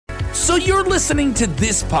So you're listening to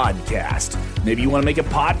this podcast. Maybe you want to make a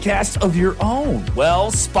podcast of your own.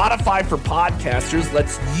 Well, Spotify for Podcasters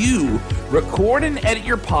lets you record and edit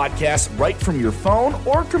your podcast right from your phone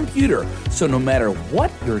or computer. So no matter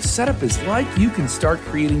what your setup is like, you can start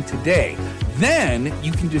creating today. Then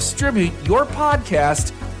you can distribute your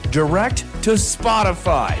podcast direct to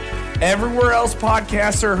Spotify. Everywhere else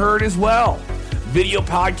podcasts are heard as well. Video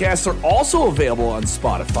podcasts are also available on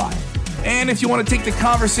Spotify. And if you want to take the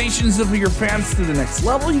conversations of your fans to the next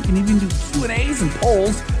level, you can even do Q&As and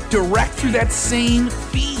polls direct through that same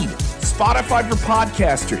feed. Spotify for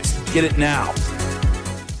Podcasters. Get it now.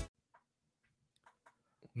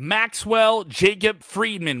 Maxwell Jacob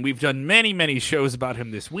Friedman. We've done many shows about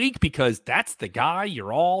him this week because that's the guy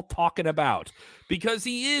you're all talking about. Because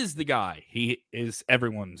he is the guy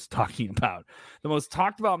everyone's talking about. The most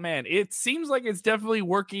talked about man. It seems like it's definitely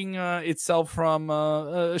working itself from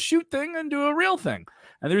a shoot thing into a real thing.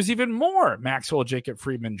 And there's even more Maxwell Jacob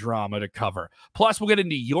Friedman drama to cover. Plus, we'll get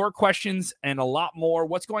into your questions and a lot more.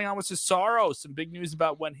 What's going on with Cesaro? Some big news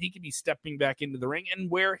about when he could be stepping back into the ring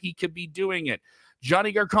and where he could be doing it.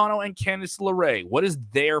 Johnny Gargano and Candice LeRae. What is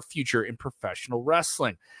their future in professional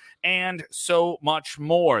wrestling? And so much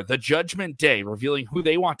more. The Judgment Day, revealing who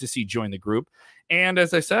they want to see join the group. And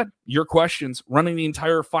as I said, your questions running the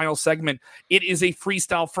entire final segment. It is a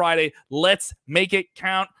Freestyle Friday. Let's make it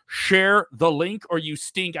count. Share the link or you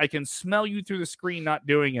stink. I can smell you through the screen not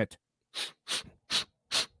doing it. Watch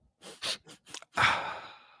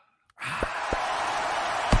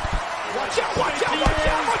out, watch out, watch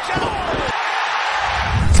out, watch out!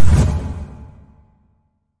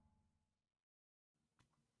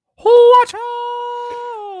 Watch out!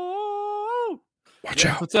 Watch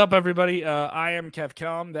out. What's up, everybody? I am Kev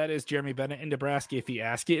Kelm. That is Jeremy Bennett in Nebraska, if you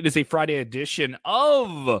ask it. It is a Friday edition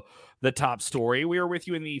of The Top Story. We are with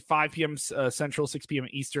you in the 5 p.m. Central, 6 p.m.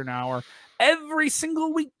 Eastern hour every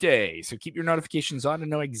single weekday. So keep your notifications on to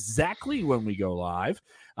know exactly when we go live.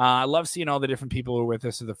 I love seeing all the different people who are with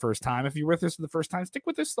us for the first time. If you're with us for the first time, stick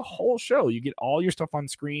with us the whole show. You get all your stuff on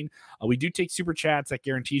screen. We do take super chats. That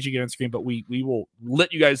guarantees you get on screen, but we will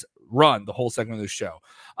let you guys run the whole segment of the show.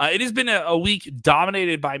 It has been a week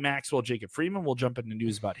dominated by Maxwell Jacob Friedman. We'll jump into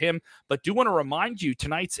news about him, but do want to remind you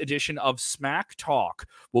tonight's edition of Smack Talk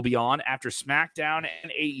will be on after SmackDown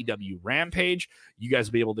and AEW Rampage. You guys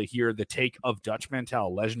will be able to hear the take of Dutch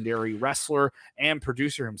Mantel, legendary wrestler and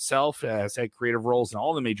producer himself, has had creative roles in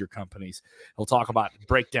all the major companies. He'll talk about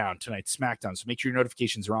breakdown tonight's SmackDown, so make sure your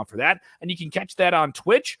notifications are on for that, and you can catch that on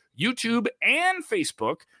Twitch, YouTube, and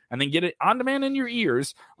Facebook, and then get it on demand in your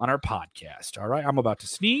ears on our podcast. All right, I'm about to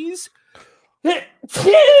sneeze. I'm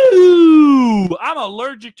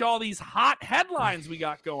allergic to all these hot headlines we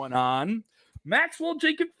got going on. Maxwell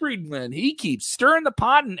Jacob Friedman, he keeps stirring the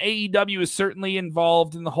pot, and AEW is certainly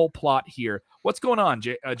involved in the whole plot here. What's going on,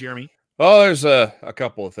 Jeremy? Well, there's a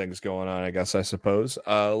couple of things going on, I suppose.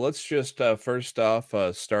 Let's just first off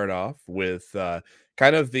start off with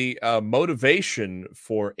kind of the motivation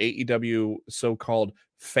for AEW so-called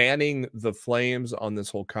fanning the flames on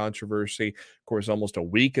this whole controversy. Of course, almost a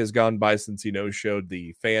week has gone by since he no-showed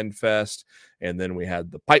the Fan Fest, and then we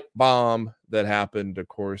had the pipe bomb that happened, of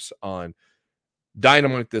course, on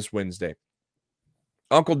Dynamite this Wednesday.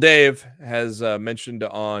 Uncle Dave has mentioned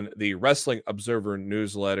on the Wrestling Observer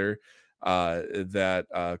newsletter that,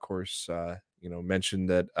 of course, mentioned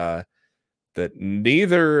that that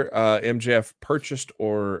neither MJF purchased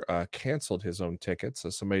or canceled his own tickets. So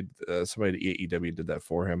somebody at AEW did that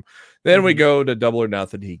for him. Then we go to Double or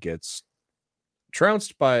Nothing. He gets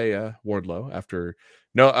trounced by Wardlow after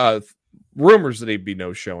rumors that he'd be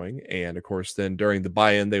no showing, and of course, then during the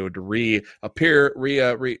buy-in, they would redo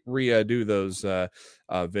those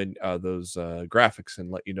graphics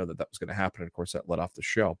and let you know that was going to happen. And of course, that let off the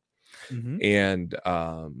show. And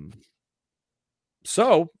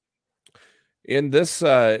so in this,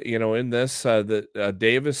 Dave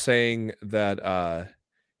is saying that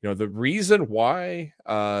the reason why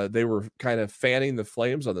they were kind of fanning the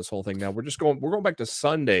flames on this whole thing. Now we're going back to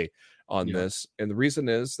Sunday on this, and the reason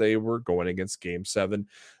is they were going against Game 7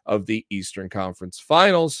 of the Eastern Conference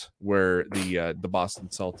Finals, where the Boston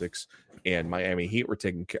Celtics and Miami Heat were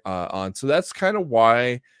taking on. So that's kind of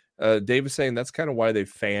why Dave is saying that's kind of why they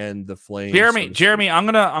fanned the flames. Jeremy, I'm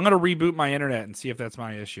gonna reboot my internet and see if that's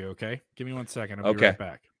my issue. Okay, give me 1 second. I'll be right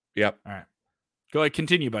back. Yep. All right. Go ahead.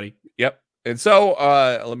 Continue, buddy. Yep. And so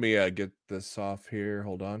let me get this off here.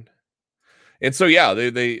 Hold on. And so, yeah,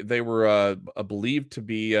 they were believed to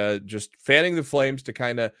be just fanning the flames to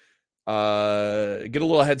kind of get a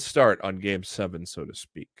little head start on Game 7, so to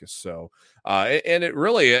speak. So, and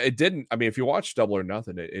it didn't. I mean, if you watch Double or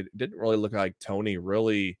Nothing, it didn't really look like Tony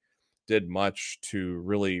really did much to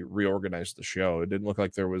really reorganize the show. It didn't look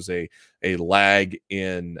like there was a lag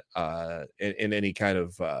in any kind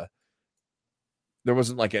of there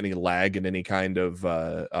wasn't like any lag in any kind of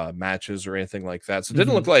matches or anything like that. So it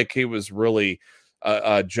didn't look like he was really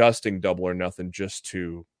adjusting Double or Nothing just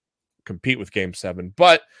to compete with Game 7,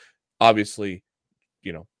 but obviously,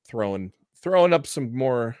 you know, throwing up some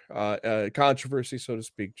more controversy, so to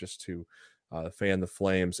speak, just to fan the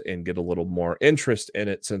flames and get a little more interest in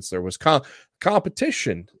it, since there was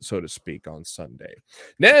competition, so to speak, on Sunday.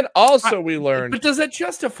 Then also we learned, but does that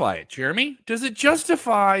justify it, Jeremy? Does it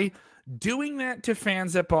justify doing that to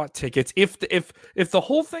fans that bought tickets? If the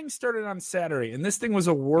whole thing started on Saturday and this thing was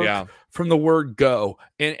a work from the word go,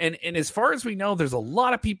 and as far as we know, there's a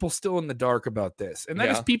lot of people still in the dark about this, and that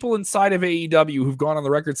is people inside of AEW who've gone on the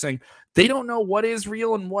record saying they don't know what is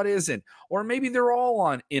real and what isn't, or maybe they're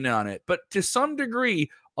all in on it. But to some degree,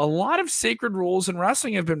 a lot of sacred rules in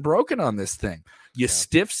wrestling have been broken on this thing. You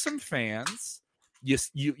stiffed some fans,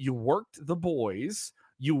 you worked the boys.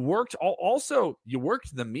 You worked you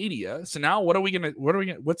worked the media. So now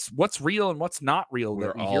what's real and what's not real?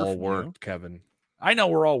 We're all worked, Kevin. I know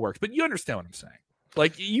we're all worked, but you understand what I'm saying.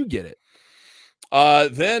 Like, you get it.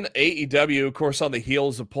 Then AEW, of course, on the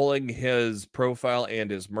heels of pulling his profile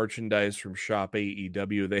and his merchandise from Shop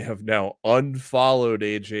AEW, they have now unfollowed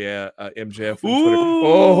MJF from Twitter.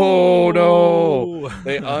 Oh no,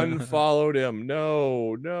 they unfollowed him.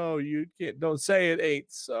 No, you can't. Don't say it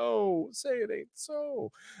ain't so. Say it ain't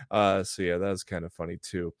so. So yeah, that's kind of funny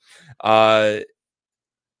too.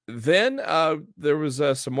 Then there was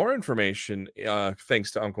some more information,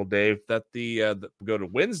 thanks to Uncle Dave, that go to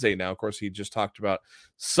Wednesday now. Of course, he just talked about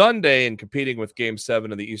Sunday and competing with Game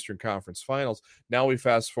 7 of the Eastern Conference Finals. Now we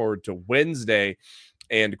fast forward to Wednesday,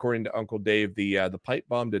 and according to Uncle Dave, the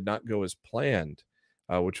Pipebomb did not go as planned,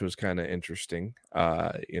 which was kind of interesting.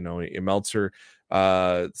 Meltzer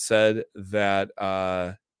said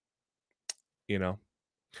that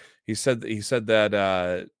he said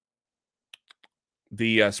that.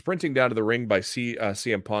 The sprinting down to the ring by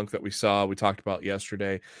CM Punk that we talked about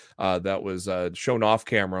yesterday, that was shown off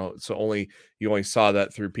camera. So you only saw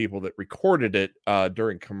that through people that recorded it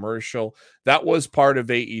during commercial. That was part of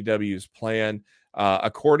AEW's plan.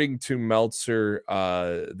 According to Meltzer,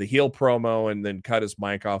 the heel promo and then cut his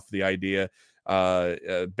mic off, the idea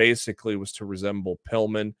basically was to resemble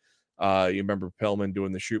Pillman. You remember Pillman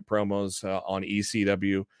doing the shoot promos on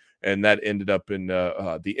ECW. And that ended up in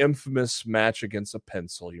the infamous match against a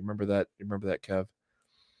pencil. You remember that? You remember that, Kev?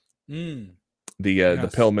 Yes.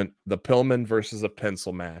 The Pillman versus a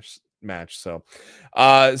pencil match. So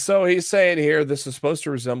he's saying here this is supposed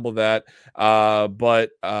to resemble that,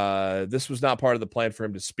 but this was not part of the plan for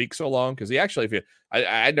him to speak so long, because he actually,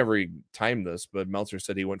 I never timed this, but Meltzer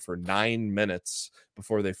said he went for 9 minutes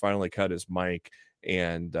before they finally cut his mic.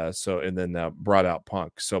 And then brought out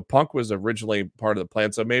Punk. So Punk was originally part of the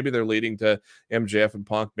plan. So maybe they're leading to MJF and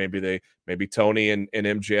Punk. Maybe Tony and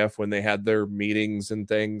MJF when they had their meetings and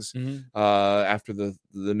things after the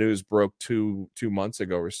news broke two months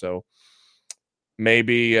ago or so.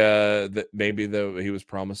 Maybe he was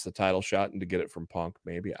promised the title shot and to get it from Punk.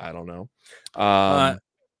 Maybe, I don't know.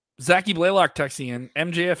 Zachy Blaylock texting in,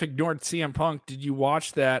 MJF ignored CM Punk. Did you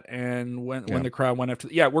watch that? And when the crowd went up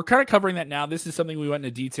to we're kind of covering that now. This is something we went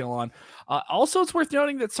into detail on. Also, it's worth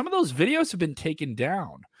noting that some of those videos have been taken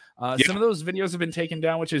down. Some of those videos have been taken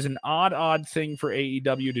down, which is an odd thing for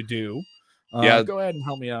AEW to do. Go ahead and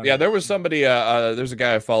help me out. Yeah, there was somebody, there's a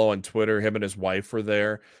guy I follow on Twitter. Him and his wife were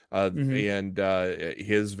there, and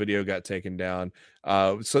his video got taken down.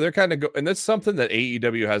 So they're kind of and that's something that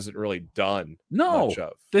AEW hasn't really done much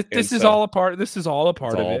of. This is all a part. This is all a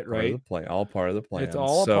part of it, right? All part of the plan. It's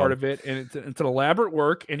all a part of it, and it's an elaborate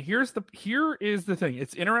work. And here is the thing.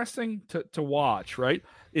 It's interesting to watch, right?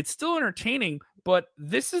 It's still entertaining, but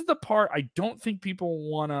this is the part I don't think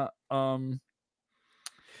people want to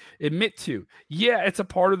admit to. Yeah, it's a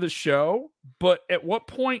part of the show, but at what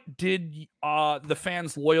point did the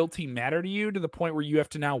fans' loyalty matter to you, to the point where you have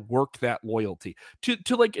to now work that loyalty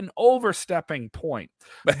to like an overstepping point?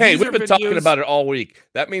 But hey, we've been talking about it all week.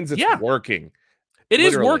 That means it's working. It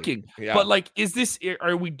literally is working. Yeah. But like,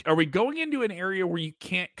 are we going into an area where you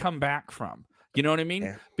can't come back from? You know what I mean?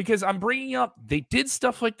 Yeah. Because I'm bringing up, they did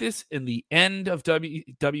stuff like this in the end of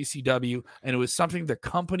WCW, and it was something the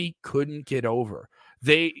company couldn't get over.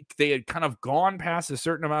 They had kind of gone past a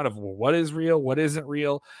certain amount of what is real, what isn't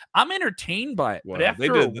real. I'm entertained by it, but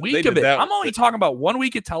after a week of it, I'm only talking about 1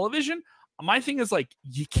 week of television. My thing is like,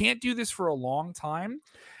 you can't do this for a long time.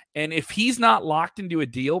 And if he's not locked into a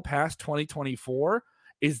deal past 2024,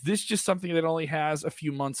 is this just something that only has a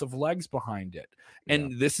few months of legs behind it?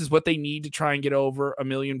 And this is what they need to try and get over 1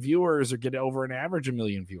 million viewers or get over an average 1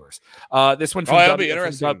 million viewers. This one from it'll be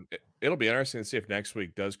interesting. It'll be interesting to see if next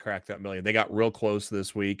week does crack that million. They got real close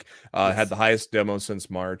this week. Had the highest demo since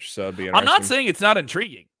March. So it'd be interesting. I'm not saying it's not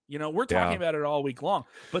intriguing. We're talking about it all week long,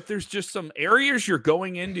 but there's just some areas you're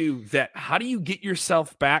going into that how do you get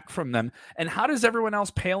yourself back from them? And how does everyone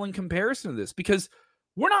else pale in comparison to this? Because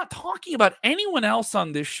we're not talking about anyone else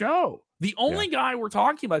on this show. The only guy we're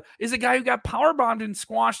talking about is a guy who got powerbombed and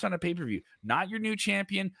squashed on a pay-per-view. Not your new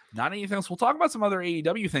champion, not anything else. We'll talk about some other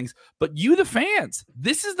AEW things, but you, the fans,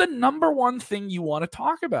 this is the number one thing you want to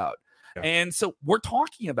talk about. Yeah. And so we're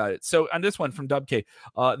talking about it. So on this one from Dub K,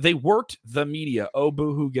 they worked the media. Oh,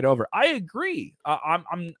 boo-hoo, get over it. I agree.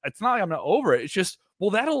 It's not like I'm not over it. It's just,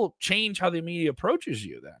 well, that'll change how the media approaches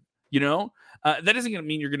you then. That isn't going to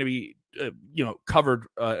mean you're going to be, covered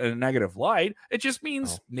in a negative light. It just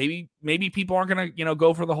means maybe people aren't going to,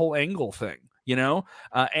 go for the whole angle thing,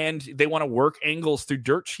 and they want to work angles through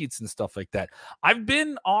dirt sheets and stuff like that. I've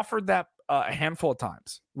been offered that a handful of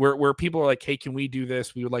times where people are like, hey, can we do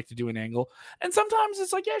this? We would like to do an angle. And sometimes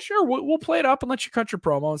it's like, yeah, sure. We'll play it up and let you cut your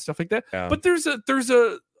promo and stuff like that. Yeah. But there's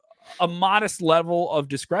a modest level of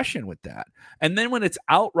discretion with that. And then when it's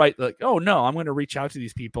outright like, oh no, I'm going to reach out to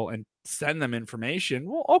these people and send them information.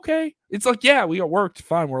 Well, okay. It's like, yeah, we got worked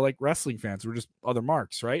fine. We're like wrestling fans. We're just other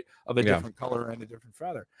marks, right? Of a different color and a different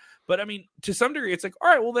feather. But I mean, to some degree, it's like, all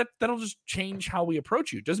right, well, that'll just change how we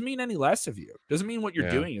approach you. Doesn't mean any less of you. Doesn't mean what you're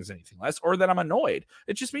doing is anything less or that I'm annoyed.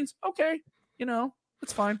 It just means, okay,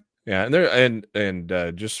 it's fine. Yeah, and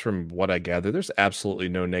just from what I gather, there's absolutely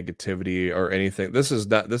no negativity or anything. This is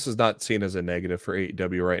not seen as a negative for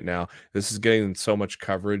AEW right now. This is getting so much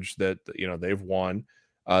coverage that they've won.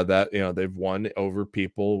 They've won over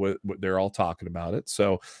people. They're all talking about it.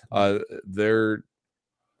 So I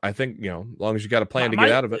think as long as you got a plan to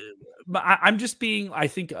get out of it. But I'm just being, I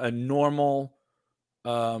think, a normal.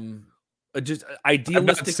 Just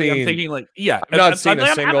idealistically, I'm thinking like, yeah, I'm not seeing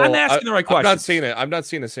a single. I'm asking the right question. I'm not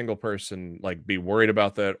seeing a single person like be worried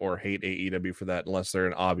about that or hate AEW for that, unless they're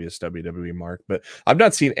an obvious WWE mark. But I've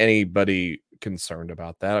not seen anybody concerned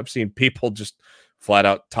about that. I've seen people just flat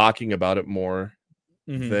out talking about it more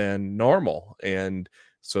than normal, and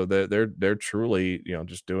so they're truly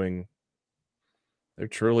just doing. They're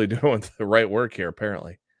truly doing the right work here,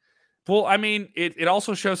 apparently. Well, I mean, it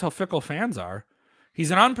also shows how fickle fans are. He's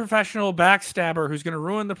an unprofessional backstabber who's going to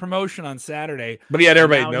ruin the promotion on Saturday. But yet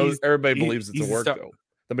everybody believes it's a work, though.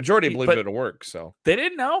 The majority believe it'll work. So they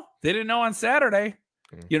didn't know. They didn't know on Saturday.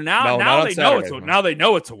 Now they know it's now they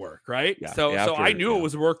know it's a work, right? Yeah, so I knew it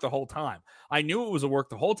was a work the whole time. I knew it was a work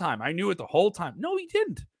the whole time. I knew it the whole time. No, he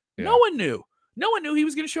didn't. Yeah. No one knew. No one knew he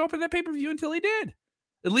was going to show up at that pay-per-view until he did.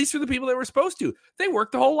 At least for the people that were supposed to. They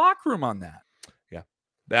worked the whole locker room on that. Yeah,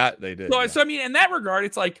 that they did. So I mean, in that regard,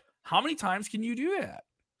 it's like, how many times can you do that?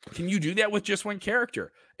 Can you do that with just one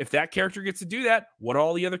character? If that character gets to do that, what do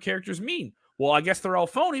all the other characters mean? Well, I guess they're all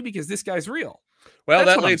phony because this guy's real. Well,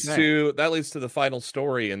 that leads to the final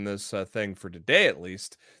story in this thing for today, at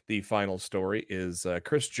least. The final story is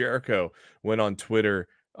Chris Jericho went on Twitter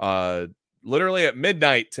literally at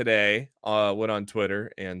midnight today, went on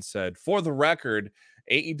Twitter and said, for the record,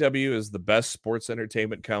 AEW is the best sports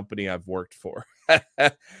entertainment company I've worked for.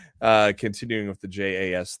 Continuing with the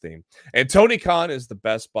JAS theme. And Tony Khan is the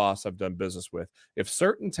best boss I've done business with. If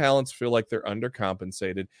certain talents feel like they're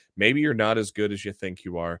undercompensated, maybe you're not as good as you think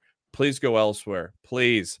you are. Please go elsewhere.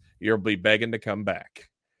 Please, you'll be begging to come back.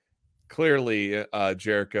 Clearly,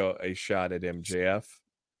 Jericho a shot at MJF.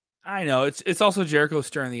 I know it's also Jericho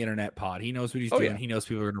stirring the internet pot. He knows what he's doing. Yeah. He knows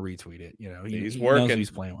people are going to retweet it. He's working. Knows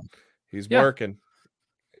he's playing one. He's working.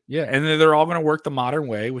 Yeah, and then they're all going to work the modern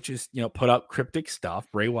way, which is put up cryptic stuff.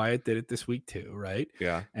 Bray Wyatt did it this week too, right?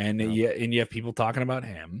 Yeah, and you have people talking about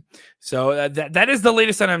him. So that is the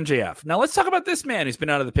latest on MJF. Now let's talk about this man who's been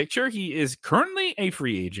out of the picture. He is currently a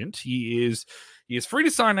free agent. He is free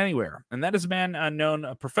to sign anywhere, and that is a man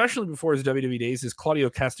known professionally before his WWE days as Claudio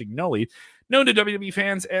Castagnoli, known to WWE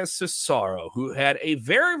fans as Cesaro, who had a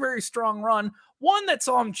very, very strong run. One that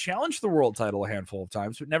saw him challenge the world title a handful of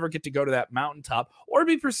times, but never get to go to that mountaintop or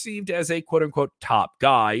be perceived as a quote-unquote top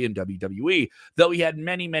guy in WWE, though he had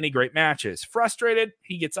many, many great matches. Frustrated,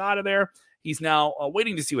 he gets out of there. He's now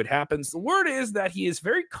waiting to see what happens. The word is that he is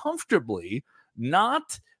very comfortably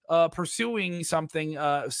not pursuing something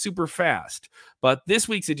super fast. But this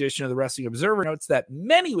week's edition of the Wrestling Observer notes that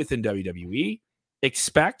many within WWE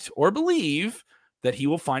expect or believe that he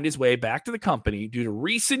will find his way back to the company due to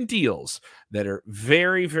recent deals that are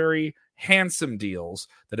very, very handsome deals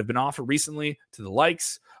that have been offered recently to the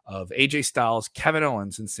likes of AJ Styles, Kevin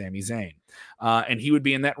Owens, and Sami Zayn. And he would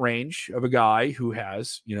be in that range of a guy who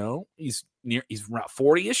has, he's around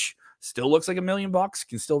 40-ish, still looks like $1 million,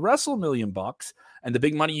 can still wrestle $1 million. And the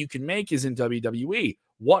big money you can make is in WWE.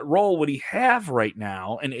 What role would he have right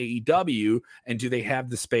now in AEW? And do they have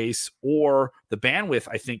the space or the bandwidth,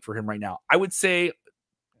 I think, for him right now? I would say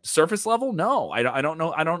surface level, no. I don't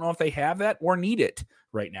know. I don't know if they have that or need it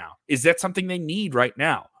right now. Is that something they need right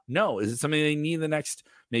now? No. Is it something they need in the next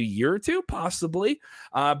maybe year or two? Possibly.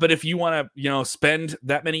 But if you want to, spend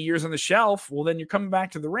that many years on the shelf, well, then you're coming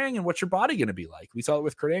back to the ring, and what's your body going to be like? We saw it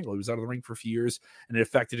with Kurt Angle. He was out of the ring for a few years, and it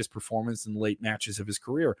affected his performance in the late matches of his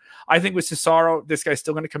career. I think with Cesaro, this guy's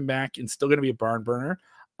still going to come back and still going to be a barn burner.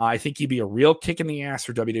 I think he'd be a real kick in the ass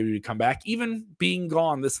for WWE to come back, even being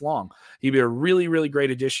gone this long. He'd be a really, really great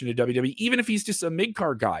addition to WWE, even if he's just a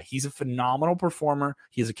mid-card guy. He's a phenomenal performer.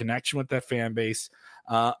 He has a connection with that fan base.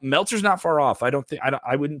 Meltzer's not far off.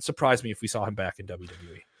 I wouldn't surprise me if we saw him back in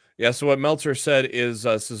WWE. Yeah, so what Meltzer said is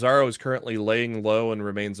Cesaro is currently laying low and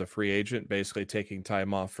remains a free agent, basically taking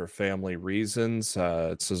time off for family reasons.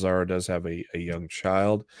 Cesaro does have a young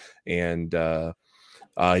child, and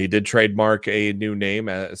he did trademark a new name,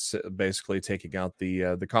 basically taking out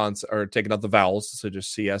taking out the vowels, so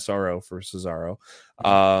just CSRO for Cesaro.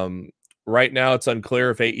 Right now, it's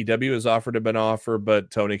unclear if AEW has offered him an offer,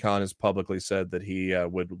 but Tony Khan has publicly said that he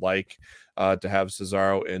would like to have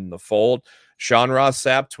Cesaro in the fold. Sean Ross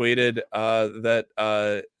Sapp tweeted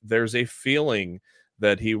that there's a feeling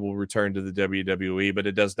that he will return to the WWE, but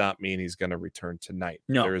it does not mean he's going to return tonight.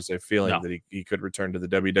 No. There is a feeling that he could return to the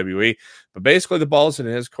WWE, but basically the ball's in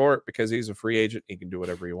his court because he's a free agent. He can do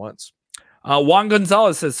whatever he wants. Juan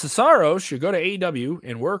Gonzalez says Cesaro should go to AEW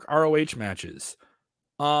and work ROH matches.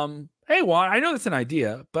 Hey, Juan, I know that's an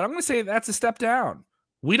idea, but I'm going to say that's a step down.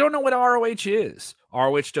 We don't know what ROH is.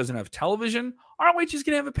 ROH doesn't have television. ROH is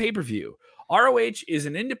going to have a pay-per-view. ROH is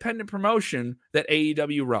an independent promotion that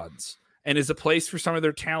AEW runs and is a place for some of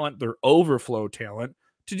their talent, their overflow talent,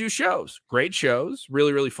 to do shows. Great shows,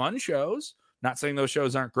 really, really fun shows. Not saying those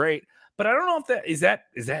shows aren't great, but I don't know if that is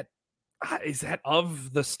that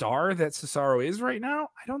of the star that Cesaro is right now.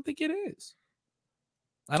 I don't think it is.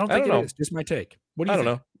 I don't think it is. Just my take. What do you think?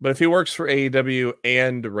 I don't know. But if he works for AEW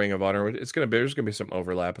and Ring of Honor, there's going to be some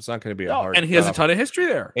overlap. It's not going to be a hard. And he has a ton of history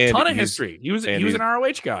there. He was an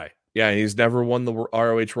ROH guy. Yeah, he's never won the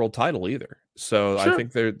ROH World Title either. So sure. I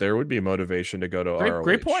think there would be motivation to go to ROH.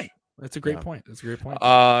 Great point. That's a great point.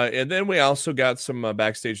 And then we also got some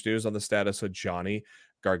backstage news on the status of Johnny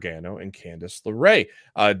Gargano and Candice LeRae.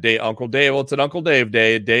 Uncle Dave. Well, it's an Uncle Dave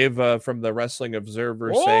day. Dave from the Wrestling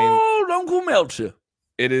Observer saying, Uncle Meltzer.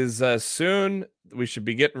 It is soon. We should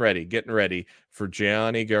be getting ready for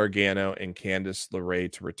Johnny Gargano and Candice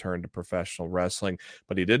LeRae to return to professional wrestling.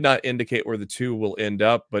 But he did not indicate where the two will end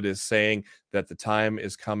up, but is saying that the time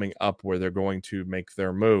is coming up where they're going to make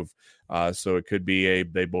their move. So it could be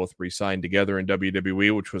they both re-sign together in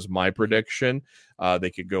WWE, which was my prediction.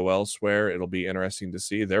 They could go elsewhere. It'll be interesting to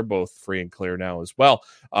see. They're both free and clear now as well.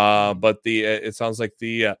 But it sounds like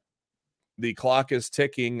the clock is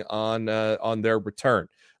ticking on their return.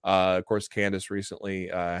 Of course, Candice recently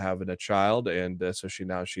having a child, and so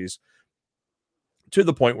she's to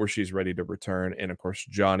the point where she's ready to return. And of course,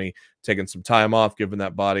 Johnny taking some time off, giving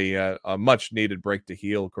that body a much needed break to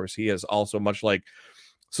heal. Of course, he has also, much like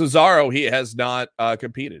Cesaro, he has not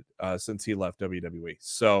competed since he left WWE.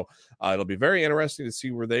 So it'll be very interesting to see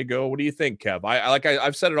where they go. What do you think, Kev?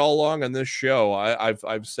 I've said it all along on this show.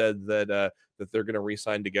 I've said that they're going to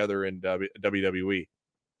re-sign together in WWE.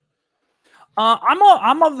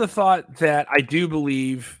 I'm of the thought that I do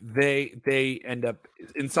believe they end up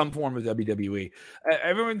in some form of WWE.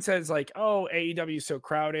 Everyone says like, oh, AEW is so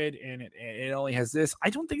crowded and it only has this. I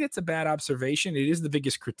don't think that's a bad observation. It is the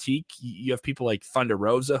biggest critique. You have people like Thunder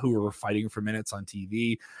Rosa who are fighting for minutes on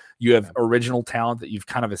TV. You have original talent that you've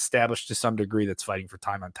kind of established to some degree that's fighting for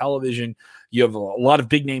time on television. You have a lot of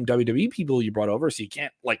big name WWE people you brought over, so you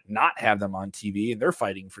can't like not have them on TV, and they're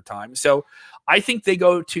fighting for time. So I think they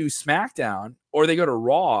go to SmackDown or they go to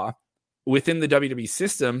Raw within the WWE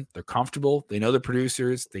system. They're comfortable. They know the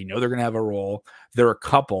producers. They know they're going to have a role. They're a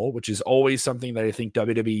couple, which is always something that I think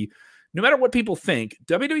WWE, no matter what people think,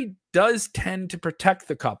 WWE does tend to protect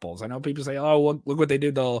the couples. I know people say, oh, look what they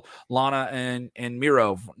did to Lana and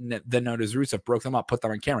Miro, then known as Rusev, broke them up, put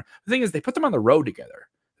them on camera. The thing is, they put them on the road together.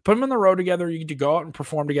 Put them on the road together. You get to go out and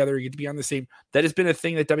perform together. You get to be on the same. That has been a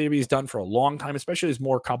thing that WWE has done for a long time, especially as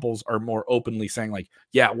more couples are more openly saying like,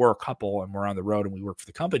 yeah, we're a couple and we're on the road and we work for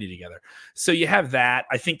the company together. So you have that.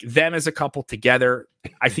 I think them as a couple together,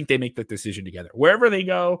 I think they make that decision together. Wherever they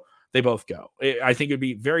go, they both go. I think it'd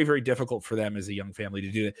be very, very difficult for them as a young family to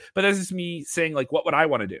do it. But that's just me saying, like, what would I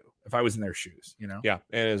want to do if I was in their shoes, you know? Yeah.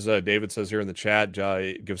 And as David says here in the chat,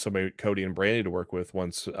 give somebody Cody and Brandy to work with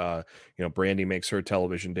once, Brandy makes her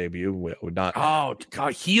television debut. Would not. Oh,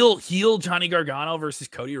 God. Heel Johnny Gargano versus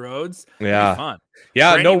Cody Rhodes. Yeah. Fun.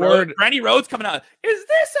 Yeah. Brandy word. Brandy Rhodes coming out. Is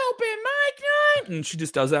this open mic night? And she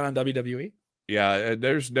just does that on WWE. Yeah.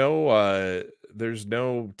 There's no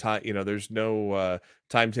time, there's no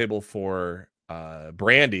timetable for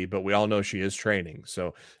Brandy, but we all know she is training.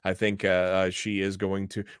 So I think she is going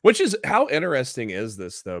to, which is how interesting is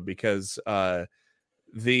this though, because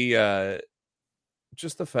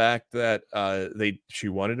just the fact that she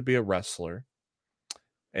wanted to be a wrestler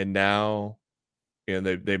and now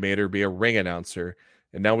they made her be a ring announcer,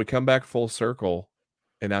 and now we come back full circle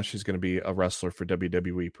and now she's going to be a wrestler for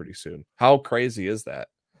WWE pretty soon. How crazy is that?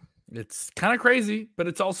 It's kind of crazy, but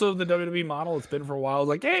it's also the WWE model. It's been for a while. It's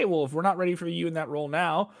like, hey, well, if we're not ready for you in that role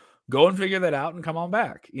now, go and figure that out and come on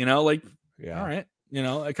back. All right.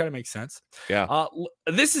 It kind of makes sense. Yeah.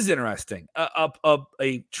 This is interesting.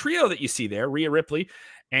 A trio that you see there, Rhea Ripley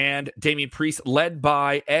and Damian Priest, led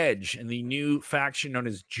by Edge and the new faction known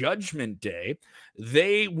as Judgment Day.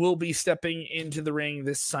 They will be stepping into the ring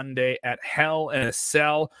this Sunday at Hell in a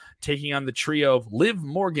Cell, taking on the trio of Liv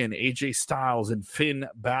Morgan, AJ Styles, and Finn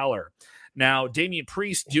Balor. Now, Damian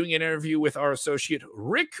Priest doing an interview with our associate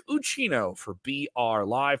Rick Ucchino for BR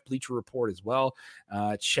Live, Bleacher Report as well.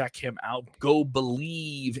 Check him out. Go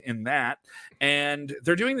believe in that. And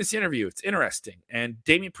they're doing this interview. It's interesting. And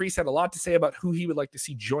Damian Priest had a lot to say about who he would like to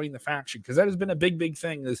see join the faction, because that has been a big, big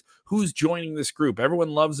thing, is who's joining this group.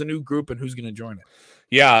 Everyone loves a new group, and who's going to join it.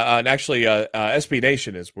 Yeah, and actually, SB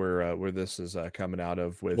Nation is where this is coming out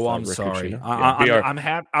of. With I'm Rick sorry,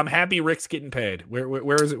 Ucchino. I'm happy Rick's getting paid.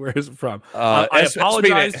 Where is it from? I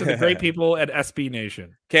apologize to the great people at SB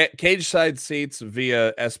Nation. Cage Side Seats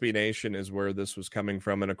via SB Nation is where this was coming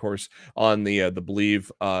from, and of course on the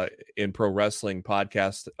Believe in Pro Wrestling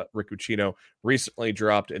podcast, Rick Ucchino recently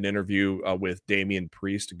dropped an interview with Damian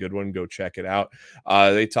Priest. A good one. Go check it out.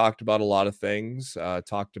 They talked about a lot of things.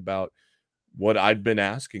 Talked about what I'd been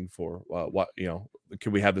asking for.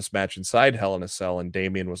 Can we have this match inside Hell in a Cell? And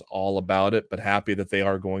Damian was all about it, but happy that they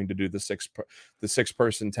are going to do the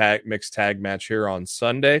six-person mixed tag match here on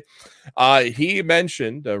Sunday. He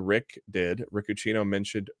mentioned, Rick Ucchino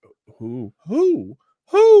mentioned who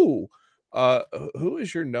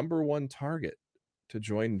is your number one target to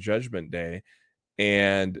join Judgment Day?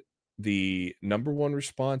 And the number one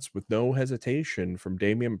response with no hesitation from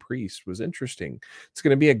Damian Priest was interesting. It's going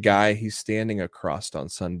to be a guy he's standing across on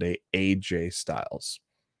Sunday, AJ Styles.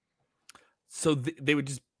 So they would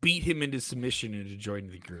just beat him into submission and to join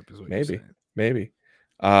the group, is what you're saying. Maybe.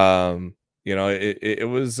 It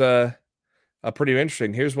was pretty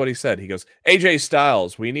interesting. Here's what he said. He goes, AJ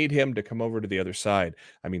Styles, we need him to come over to the other side.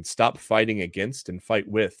 I mean, stop fighting against and fight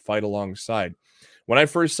alongside. When I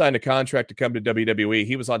first signed a contract to come to WWE,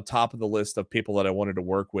 he was on top of the list of people that I wanted to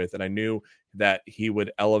work with, and I knew that he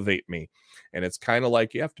would elevate me. And it's kind of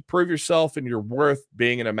like you have to prove yourself and your worth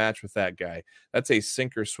being in a match with that guy. That's a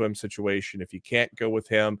sink or swim situation. If you can't go with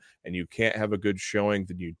him and you can't have a good showing,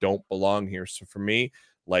 then you don't belong here. So for me,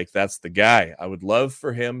 that's the guy. I would love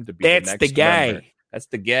for him to be the next member. That's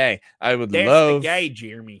the guy. I would love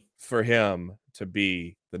Jeremy, for him to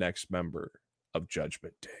be the next member of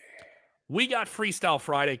Judgment Day. We got Freestyle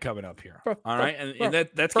Friday coming up here. All right. And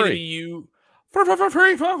that's free. going to be you.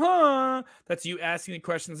 That's you asking the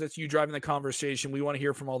questions. That's you driving the conversation. We want to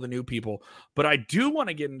hear from all the new people. But I do want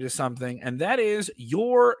to get into something, and that is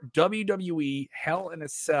your WWE Hell in a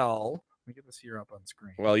Cell. Let me get this here up on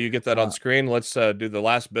screen. Well, you get that on screen. Let's do the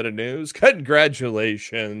last bit of news.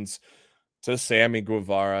 Congratulations to Sammy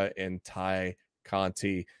Guevara and Ty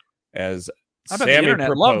Conti as Sammy the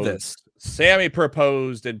internet loved this. Sammy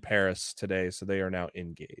proposed in Paris today, so they are now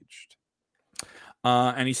engaged.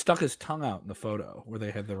 And he stuck his tongue out in the photo where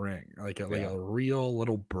they had the ring, like a real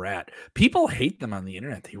little brat. People hate them on the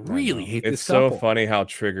internet. They really hate this couple. It's so funny how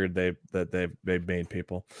triggered they've made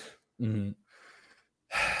people. Mm-hmm.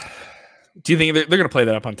 Do you think they're going to play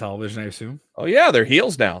that up on television, I assume? Oh, yeah, they're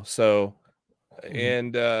heels now. So,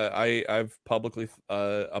 and I've publicly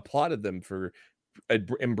applauded them for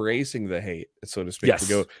embracing the hate, so to speak.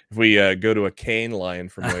 Yes. If we go to a Kane line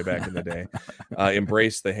from way back in the day,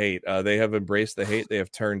 embrace the hate. They have embraced the hate. They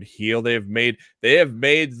have turned heel. They have made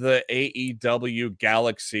the AEW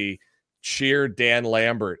Galaxy cheer Dan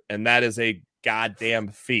Lambert, and that is a goddamn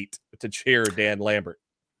feat to cheer Dan Lambert.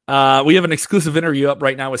 We have an exclusive interview up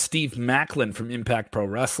right now with Steve Macklin from Impact Pro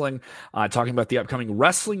Wrestling, talking about the upcoming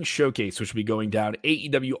Wrestling Showcase, which will be going down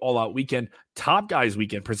AEW All Out Weekend, Top Guys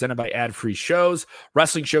Weekend, presented by Ad Free Shows.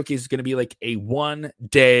 Wrestling Showcase is going to be like a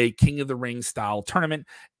one-day King of the Ring style tournament.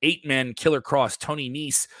 8-man Killer Cross, Tony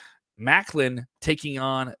Nese, Macklin taking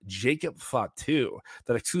on Jacob Fatu.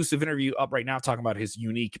 That exclusive interview up right now, talking about his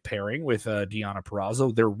unique pairing with Deonna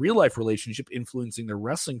Purrazzo, their real-life relationship influencing their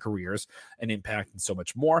wrestling careers and Impact, and so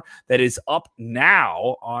much more. That is up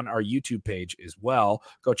now on our YouTube page as well.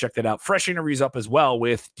 Go check that out. Fresh interviews up as well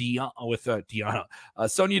with Deonna,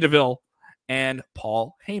 Sonya Deville, and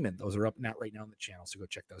Paul Heyman. Those are up now right now on the channel, so go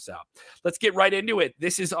check those out. Let's get right into it.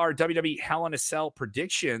 This is our WWE Hell in a Cell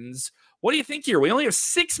predictions. What do you think here? We only have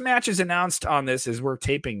 6 matches announced on this as we're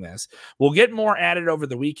taping this. We'll get more added over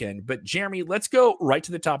the weekend. But Jeremy, let's go right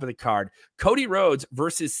to the top of the card. Cody Rhodes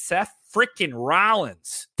versus Seth frickin'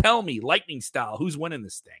 Rollins. Tell me, lightning style, who's winning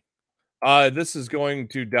this thing? This is going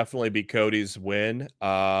to definitely be Cody's win.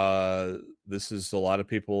 This is a lot of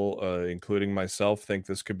people, including myself, think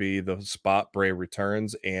this could be the spot Bray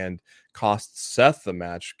returns and costs Seth the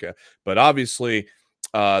match. But obviously,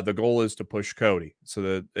 the goal is to push Cody, so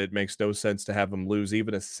that it makes no sense to have him lose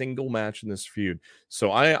even a single match in this feud.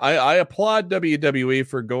 So I applaud WWE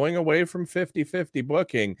for going away from 50-50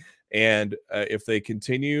 booking. And if they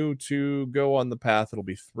continue to go on the path, it'll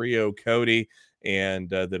be 3-0 Cody. And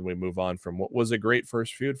then we move on from what was a great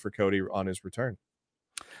first feud for Cody on his return.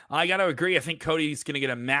 I got to agree. I think Cody's going to get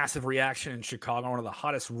a massive reaction in Chicago, one of the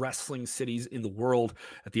hottest wrestling cities in the world,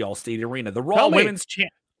 at the Allstate Arena. The Raw Women's Champ.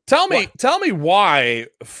 Tell me why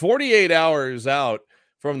 48 hours out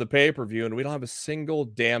from the pay-per-view and we don't have a single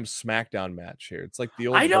damn SmackDown match here. It's like the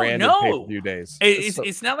old brand of pay-per-view days.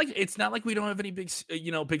 It's not like we don't have any big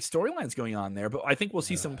storylines going on there, but I think we'll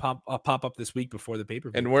see some pop up this week before the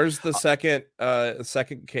payper-view. And where's the second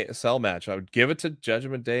cell match? I would give it to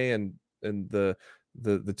Judgment Day and the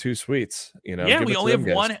two sweets. Yeah, we only have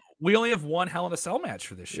one. We only have one Hell in a Cell match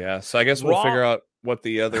for this show. Yeah, so I guess we'll figure out what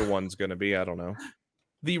the other one's going to be. I don't know.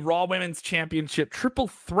 The Raw Women's Championship triple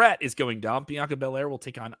threat is going down. Bianca Belair will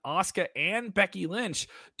take on Asuka and Becky Lynch.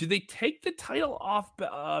 Do they take the title off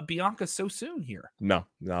Bianca so soon here? No.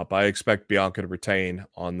 But I expect Bianca to retain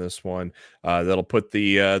on this one. That'll put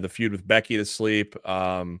the feud with Becky to sleep.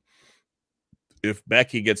 If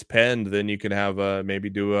Becky gets pinned, then you can have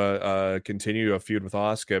maybe do continue a feud with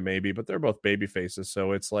Asuka, maybe. But they're both baby faces,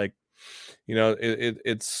 so it's like,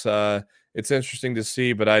 it's interesting to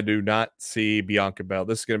see, but I do not see Bianca Belair.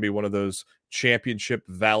 This is going to be one of those championship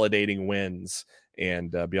validating wins,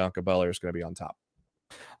 and Bianca Belair is going to be on top.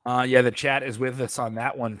 Yeah, the chat is with us on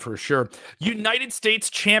that one for sure. United States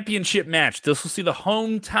Championship match. This will see the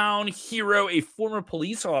hometown hero, a former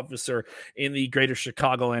police officer in the greater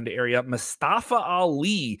Chicagoland area, Mustafa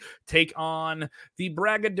Ali, take on the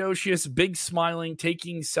braggadocious, big smiling,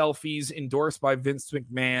 taking selfies, endorsed by Vince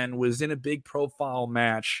McMahon, was in a big profile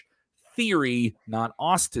match. Theory, not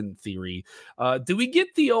Austin Theory. Do we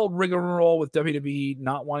get the old rigmarole with WWE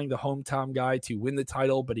not wanting the hometown guy to win the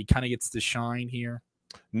title, but he kind of gets to shine here?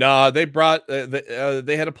 No, they brought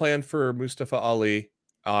they had a plan for Mustafa Ali.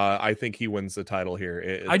 I think he wins the title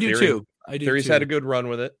here. I do too. Theory's had a good run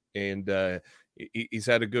with it, and he's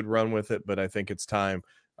had a good run with it, but I think it's time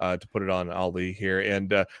to put it on Ali here.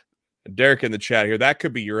 And Derek in the chat here, that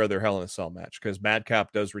could be your other Hell in a Cell match, because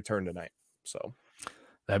Madcap does return tonight. So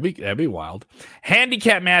that'd be wild.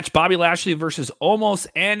 Handicap match, Bobby Lashley versus Omos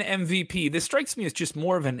and MVP. This strikes me as just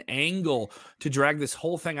more of an angle to drag this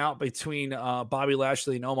whole thing out between Bobby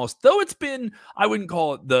Lashley and Omos. Though it's been, I wouldn't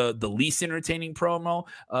call it the least entertaining promo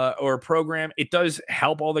or program. It does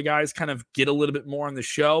help all the guys kind of get a little bit more on the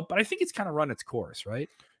show, but I think it's kind of run its course, right?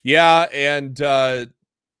 Yeah, and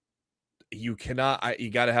you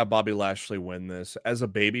got to have Bobby Lashley win this. As a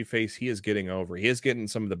babyface, he is getting over. He is getting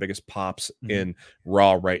some of the biggest pops in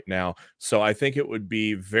Raw right now. So I think it would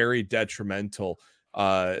be very detrimental.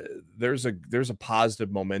 There's a positive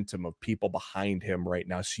momentum of people behind him right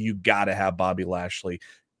now. So you got to have Bobby Lashley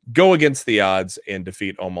go against the odds and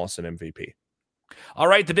defeat Omos and MVP. All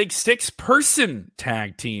right, the big 6-person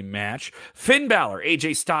tag team match. Finn Balor,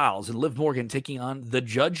 AJ Styles, and Liv Morgan taking on the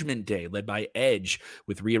Judgment Day, led by Edge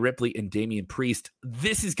with Rhea Ripley and Damian Priest.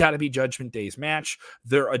 This has got to be Judgment Day's match.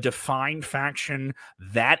 They're a defined faction.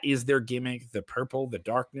 That is their gimmick, the purple, the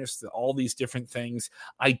darkness, all these different things.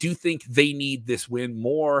 I do think they need this win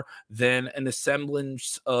more than an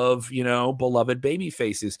assemblage of, beloved baby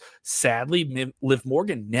faces. Sadly, Liv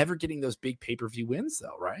Morgan never getting those big pay-per-view wins,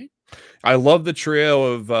 though, right? I love the trio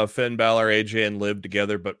of Finn Balor, AJ, and Liv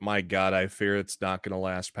together, but my God, I fear it's not going to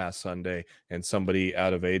last past Sunday, and somebody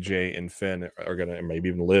out of AJ and Finn are going to, maybe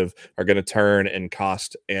even Liv, are going to turn and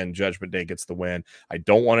cost, and Judgment Day gets the win. I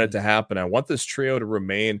don't want it to happen. I want this trio to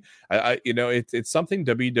remain. It's something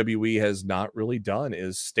WWE has not really done,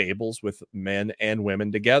 is stables with men and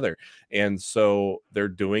women together, and so they're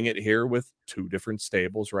doing it here with two different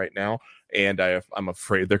stables right now, and I'm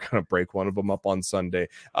afraid they're going to break one of them up on Sunday.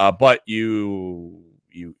 But you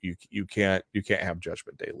can't have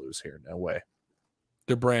Judgment Day lose here. No way.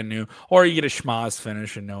 They're brand new. Or you get a schmaz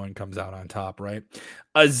finish and no one comes out on top, right?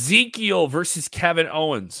 Ezekiel versus Kevin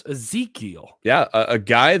Owens. Ezekiel. Yeah, a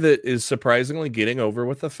guy that is surprisingly getting over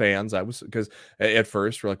with the fans. Because at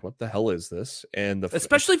first we're like, what the hell is this? And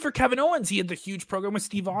especially for Kevin Owens, he had the huge program with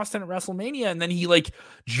Steve Austin at WrestleMania, and then he like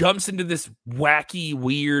jumps into this wacky,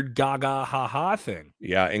 weird, gaga, ha-ha thing.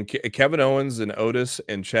 Yeah, and Kevin Owens and Otis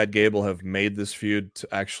and Chad Gable have made this feud to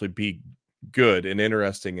actually be good and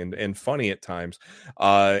interesting and funny at times,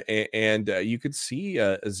 and you could see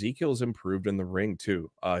Ezekiel's improved in the ring too.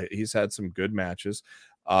 He's had some good matches.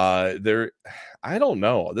 I don't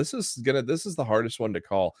know. This is the hardest one to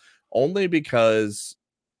call, only because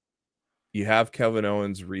you have Kevin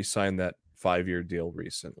Owens re-sign that 5-year deal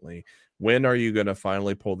recently. When are you going to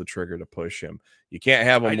finally pull the trigger to push him? You can't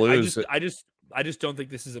have him lose. I just don't think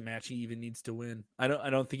this is a match he even needs to win. I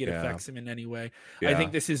don't think it affects him in any way. Yeah. I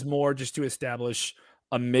think this is more just to establish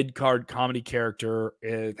a mid-card comedy character.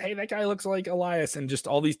 Hey, that guy looks like Elias, and just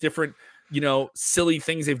all these different, silly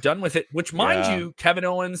things they've done with it, which mind you, Kevin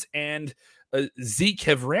Owens and Zeke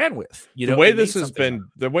have ran with. The way this has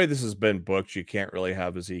been booked, you can't really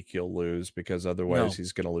have Ezekiel lose, because otherwise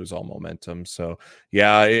he's going to lose all momentum. So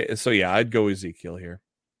I'd go Ezekiel here.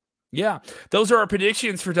 Yeah, those are our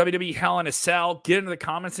predictions for WWE Hell in a Cell. Get into the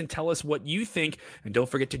comments and tell us what you think. And don't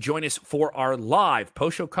forget to join us for our live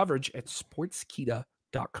post-show coverage at sportskita.com.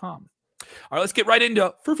 All right, let's get right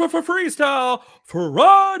into Freestyle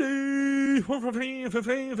Friday.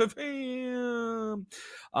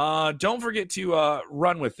 Don't forget to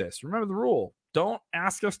run with this. Remember the rule. Don't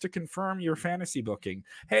ask us to confirm your fantasy booking.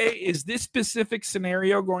 Hey, is this specific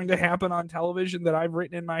scenario going to happen on television that I've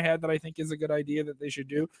written in my head that I think is a good idea that they should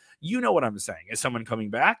do? You know what I'm saying. Is someone coming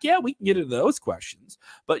back? Yeah, we can get into those questions,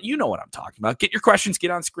 but you know what I'm talking about. Get your questions, get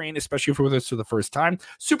on screen, especially if you're with us for the first time.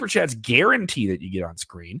 Super Chats guarantee that you get on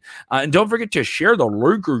screen. And don't forget to share the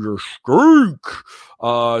link of your streak.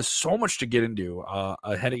 So much to get into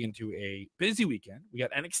heading into a busy weekend. We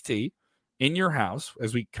got NXT in your house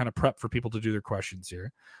as we kind of prep for people to do their questions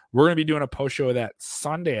here. We're going to be doing a post show of that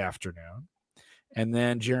Sunday afternoon. And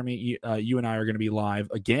then Jeremy, you and I are going to be live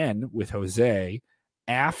again with Jose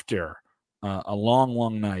after a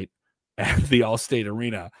long night at the Allstate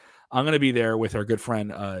Arena. I'm going to be there with our good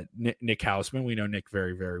friend, Nick Hausman. We know Nick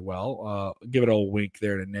very, very well. Give it a wink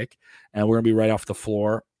there to Nick. And we're going to be right off the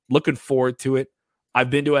floor. Looking forward to it. I've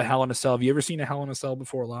been to a Hell in a Cell. Have you ever seen a Hell in a Cell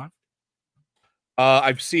before live?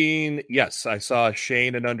 I saw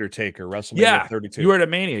Shane and Undertaker WrestleMania 32. You were at a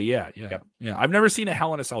Mania, yeah. I've never seen a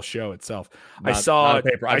Hell in a Cell show itself. I've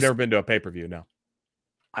never been to a pay-per-view. No,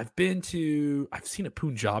 I've seen a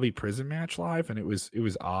Punjabi prison match live, and it was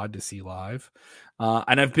odd to see live.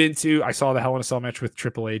 And I saw the Hell in a Cell match with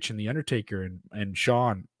Triple H and the Undertaker and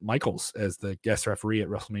Shawn Michaels as the guest referee at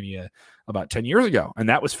WrestleMania about 10 years ago, and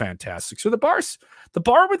that was fantastic. So the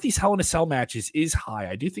bar with these Hell in a Cell matches is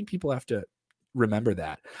high. I do think people have to remember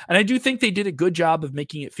that. And I do think they did a good job of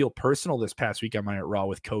making it feel personal this past week on Monday Night Raw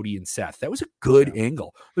with Cody and Seth. That was a good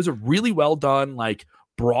angle. It was a really well done, like,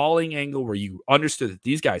 brawling angle where you understood that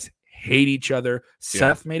these guys hate each other.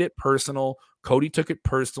 Seth made it personal. Cody took it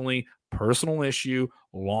personally. Personal issue,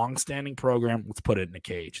 long-standing program. Let's put it in a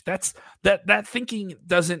cage. That thinking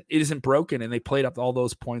isn't broken, and they played up all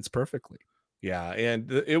those points perfectly. Yeah,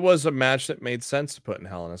 and it was a match that made sense to put in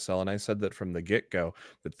Hell in a Cell, and I said that from the get-go,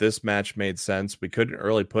 that this match made sense. We couldn't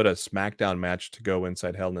really put a SmackDown match to go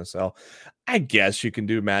inside Hell in a Cell. I guess you can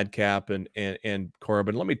do Madcap and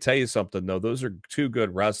Corbin. Let me tell you something, though. Those are two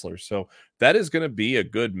good wrestlers, so that is going to be a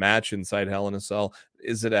good match inside Hell in a Cell.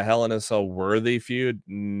 Is it a Hell in a Cell worthy feud?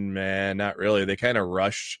 Man, not really. They kind of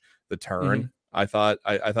rushed the turn. I thought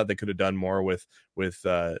they could have done more with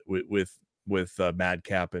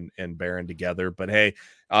Madcap and Baron together, but hey,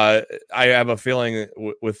 I have a feeling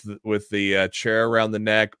with the chair around the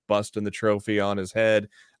neck, busting the trophy on his head,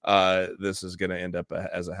 this is going to end up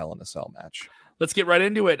as a Hell in a Cell match. Let's get right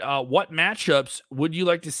into it. What matchups would you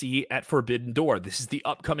like to see at Forbidden Door? This is the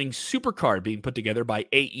upcoming supercard being put together by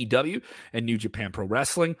AEW and New Japan Pro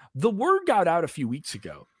Wrestling. The word got out a few weeks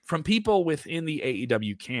ago from people within the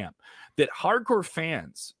AEW camp that hardcore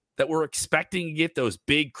fans that we're expecting to get those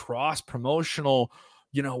big cross promotional,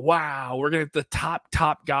 wow, we're going to get the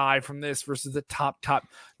top guy from this versus the top.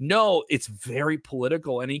 No, it's very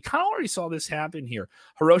political. And he kind of already saw this happen here.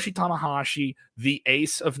 Hiroshi Tanahashi, the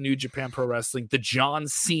ace of New Japan Pro Wrestling, the John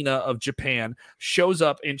Cena of Japan, shows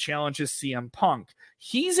up and challenges CM Punk.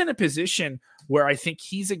 He's in a position where I think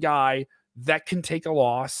he's a guy that can take a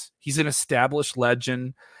loss. He's an established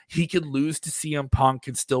legend. He could lose to CM Punk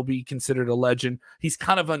and still be considered a legend. He's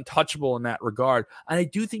kind of untouchable in that regard. And I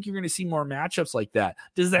do think you're going to see more matchups like that.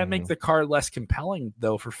 Does that make the card less compelling,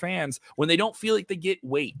 though, for fans when they don't feel like they get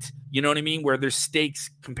weight? You know what I mean? Where there's stakes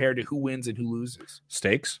compared to who wins and who loses.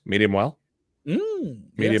 Stakes? Medium well?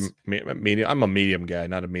 Medium. Medium. I'm a medium guy,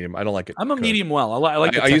 not a medium. I don't like it. I'm a medium well. I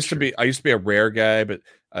like. I used to be a rare guy, but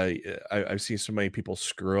I've seen so many people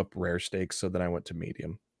screw up rare steaks, so then I went to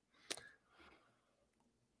medium.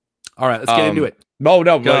 All right, let's get into it. No,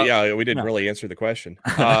 but yeah, we didn't really answer the question.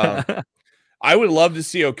 I would love to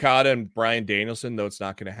see Okada and Bryan Danielson, though it's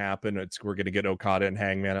not going to happen. We're going to get Okada and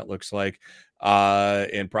Hangman, it looks like,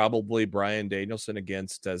 and probably Bryan Danielson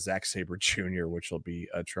against Zack Sabre Jr., which will be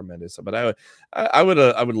tremendous. But I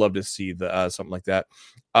would love to see something like that.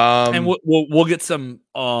 And we'll get some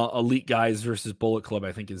elite guys versus Bullet Club.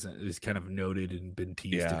 I think is kind of noted and been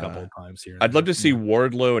teased a couple of times here. I'd love to see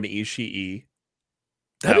Wardlow and Ishii.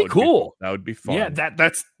 That'd be cool. That would be fun. Yeah,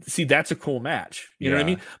 that's a cool match. You know what I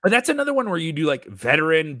mean? But that's another one where you do like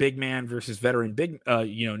veteran big man versus veteran big,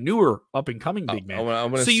 newer up and coming big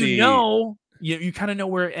man. So you kind of know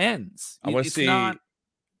where it ends. I want to see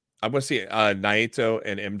Naito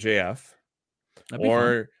and MJF,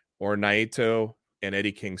 or Naito and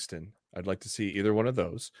Eddie Kingston. I'd like to see either one of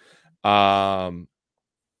those. I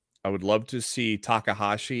would love to see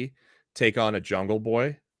Takahashi take on a Jungle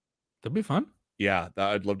Boy. That'd be fun. Yeah,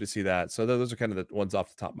 I'd love to see that. So those are kind of the ones off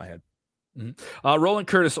the top of my head. Roland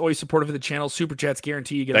Curtis, always supportive of the channel. Super chats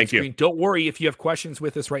guarantee you get on screen. Don't worry if you have questions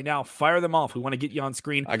with us right now. Fire them off. We want to get you on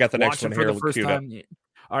screen. I got the next one here for the first time.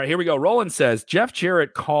 All right, here we go. Roland says Jeff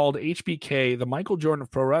Jarrett called HBK the Michael Jordan of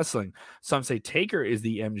pro wrestling. Some say Taker is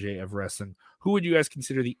the MJ of wrestling. Who would you guys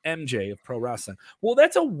consider the MJ of pro wrestling? Well,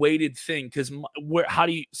 that's a weighted thing because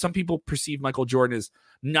some people perceive Michael Jordan as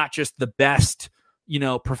not just the best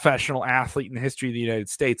professional athlete in the history of the United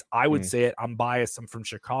States. I would say it. I'm biased. I'm from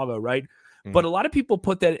Chicago, right? But a lot of people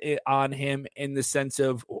put that on him in the sense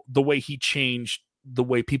of the way he changed the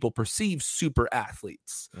way people perceive super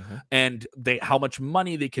athletes and how much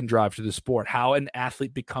money they can drive to the sport, how an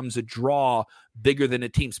athlete becomes a draw bigger than a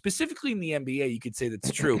team. Specifically in the NBA, you could say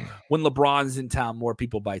that's true. When LeBron's in town, more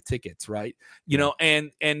people buy tickets, right?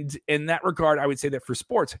 And in that regard, I would say that for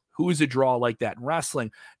sports, who is a draw like that in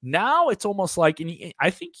wrestling? Now it's almost like, and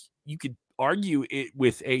I think you could argue it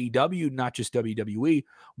with AEW, not just WWE,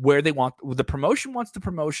 where the promotion wants the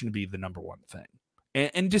promotion to be the number one thing.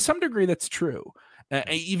 And to some degree, that's true.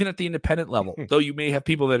 Even at the independent level, though you may have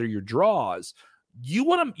people that are your draws, you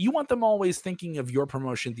want them always thinking of your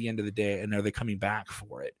promotion at the end of the day, and are they coming back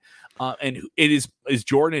for it? And it is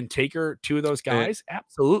Jordan and Taker two of those guys?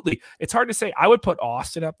 Absolutely. It's hard to say. I would put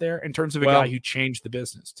Austin up there in terms of a guy who changed the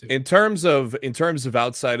business too. In terms of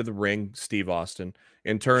outside of the ring, Steve Austin.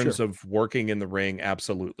 In terms of working in the ring,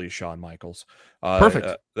 absolutely Shawn Michaels.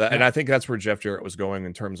 Perfect. And I think that's where Jeff Jarrett was going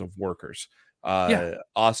in terms of workers.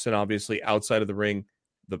 Austin, obviously, outside of the ring,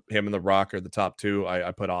 him and The Rock are the top two.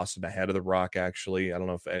 I put Austin ahead of The Rock, actually. I don't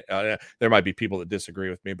know if there might be people that disagree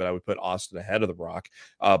with me, but I would put Austin ahead of The Rock.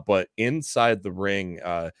 But inside the ring,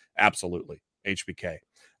 absolutely, HBK.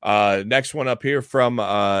 Next one up here from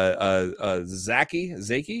Zaki.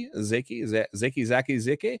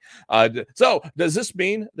 So does this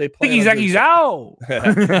mean they plan Zaki Zao?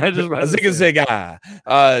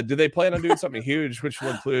 Do they plan on doing something huge, which will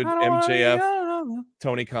include MJF,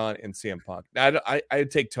 Tony Khan, and CM Punk? Now, I'd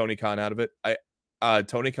take Tony Khan out of it.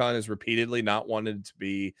 Tony Khan has repeatedly not wanted to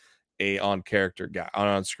be a on-character guy,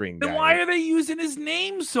 on-screen guy. Then why are they using his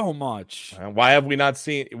name so much? Why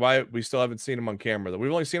we still haven't seen him on camera?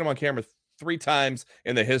 We've only seen him on camera 3 times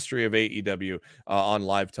in the history of AEW on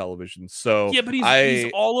live television. So yeah, but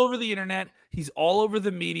he's all over the internet. He's all over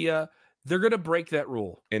the media. They're gonna break that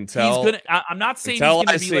rule. I'm not saying until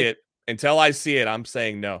I see it. Until I see it, I'm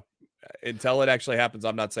saying no. Until it actually happens,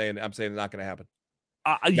 I'm saying it's not going to happen.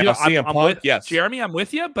 I'm with Jeremy. I'm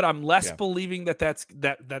with you, but I'm less believing that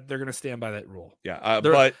they're going to stand by that rule. Yeah,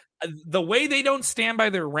 but the way they don't stand by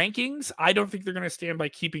their rankings, I don't think they're going to stand by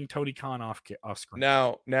keeping Tony Khan off screen.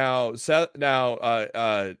 MJF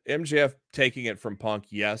taking it from Punk,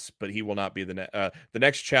 yes, but he will not be the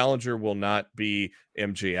next challenger. Will not be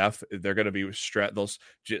MJF. They're going to be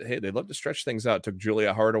they love to stretch things out. It took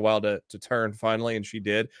Julia Hart a while to turn finally, and she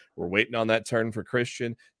did. We're waiting on that turn for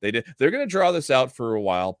Christian. They did. They're going to draw this out for a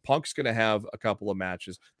while. Punk's going to have a couple of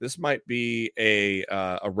matches. This might be a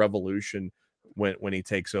revolution when he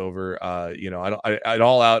takes over. I'd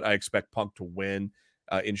all out. I expect Punk to win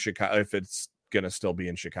in Chicago if it's going to still be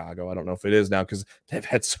in Chicago. I don't know if it is now because they've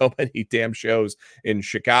had so many damn shows in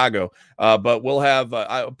Chicago. But we'll have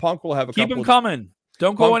Punk will have a keep couple. Keep him coming.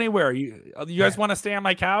 Don't go anywhere. You guys want to stay on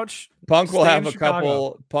my couch? Punk will have a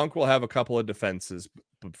couple of defenses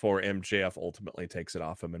before MJF ultimately takes it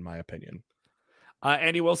off him, in my opinion.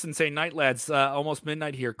 Andy Wilson saying, night lads, almost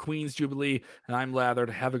midnight here. Queen's Jubilee, and I'm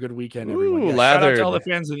lathered. Have a good weekend, everyone. Yeah, lathered. Shout out to all the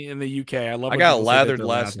fans in the UK. I got lathered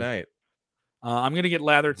last night. I'm going to get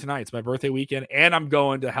lathered tonight. It's my birthday weekend, and I'm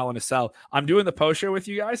going to Hell in a Cell. I'm doing the post show with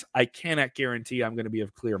you guys. I cannot guarantee I'm going to be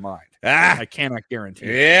of clear mind. I cannot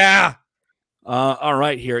guarantee. Yeah. All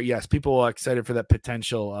right, here. Yes, people are excited for that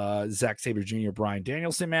potential Zack Sabre Jr. Bryan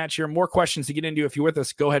Danielson match here. More questions to get into. If you're with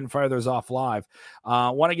us, go ahead and fire those off live.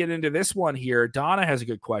 Want to get into this one here. Donna has a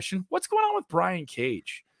good question. What's going on with Brian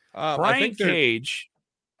Cage? Brian Cage.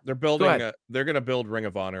 They're building. They're going to build Ring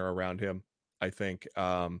of Honor around him. I think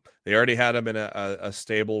they already had him in a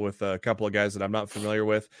stable with a couple of guys that I'm not familiar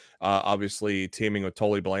with. Obviously, teaming with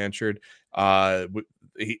Tully Blanchard.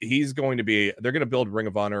 He's going to be. They're going to build Ring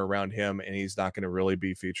of Honor around him, and he's not going to really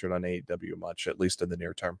be featured on AEW much, at least in the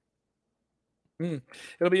near term.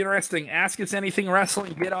 It'll be interesting. Ask us anything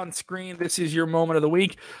wrestling. Get on screen. This is your moment of the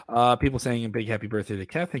week. People saying a big happy birthday to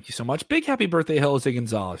Kev. Thank you so much. Big happy birthday, Jose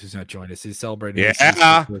Gonzalez, who's not joined us. He's celebrating.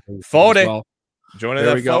 Yeah, 40. Joining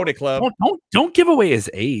the 40 club. Don't give away his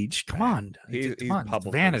age. Come on. He's It's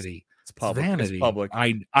vanity. It's public. Vanity. It's public.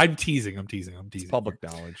 I'm teasing. It's public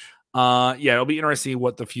knowledge. Yeah, it'll be interesting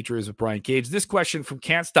what the future is with Brian Cage. This question from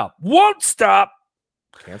Can't Stop. Won't Stop.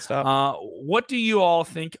 Can't stop. What do you all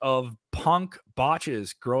think of Punk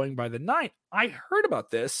botches growing by the night? I heard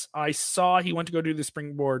about this. I saw he went to go do the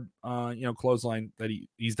springboard clothesline that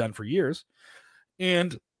he's done for years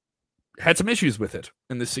and had some issues with it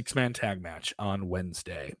in the 6-man tag match on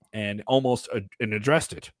Wednesday and almost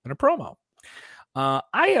addressed it in a promo.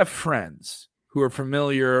 I have friends who are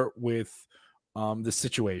familiar with the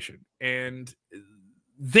situation, and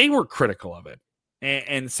they were critical of it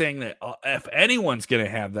and saying that if anyone's going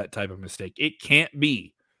to have that type of mistake, it can't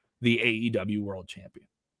be the AEW World Champion.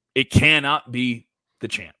 It cannot be the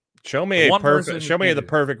champ. Show me the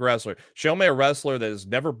perfect wrestler. Show me a wrestler that has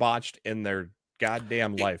never botched in their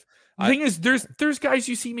goddamn life. The thing is, there's guys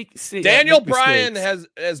you see make Daniel Bryan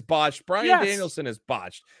has botched. Bryan Danielson has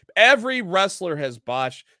botched. Every wrestler has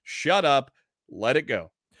botched. Shut up. Let it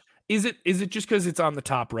go. Is it just because it's on the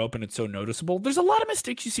top rope and it's so noticeable? There's a lot of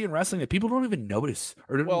mistakes you see in wrestling that people don't even notice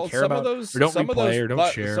or don't care about, or don't replay or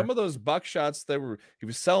don't share. Some of those buckshots he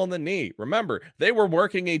was selling the knee. Remember, they were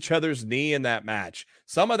working each other's knee in that match.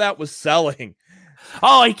 Some of that was selling.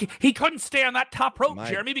 Oh, he couldn't stay on that top rope,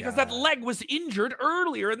 Jeremy, because that leg was injured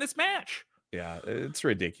earlier in this match. Yeah, it's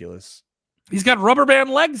ridiculous. He's got rubber band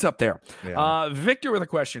legs up there. Yeah. Victor with a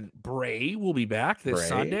question. Bray will be back this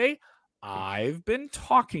Sunday. I've been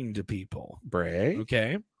talking to people. Bray?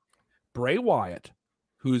 Okay. Bray Wyatt,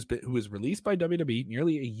 who was released by WWE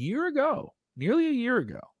nearly a year ago.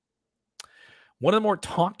 One of the more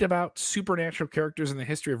talked about supernatural characters in the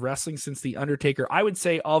history of wrestling since The Undertaker. I would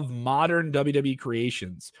say of modern WWE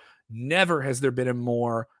creations. Never has there been a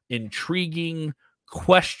more intriguing,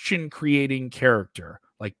 question-creating character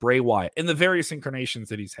like Bray Wyatt in the various incarnations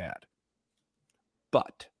that he's had.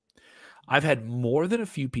 But I've had more than a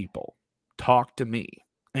few people talk to me,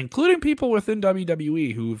 including people within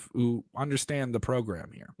WWE who understand the program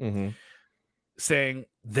here, saying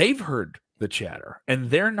they've heard the chatter and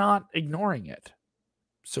they're not ignoring it.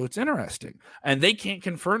 So it's interesting. And they can't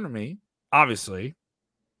confirm to me, obviously,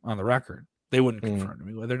 on the record. They wouldn't confirm to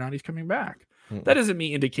me whether or not he's coming back. That isn't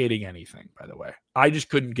me indicating anything, by the way. I just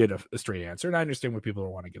couldn't get a straight answer, and I understand why people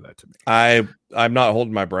don't want to give that to me. I'm not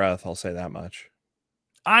holding my breath. I'll say that much.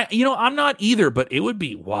 I'm not either, but it would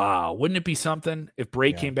be, wow. Wouldn't it be something if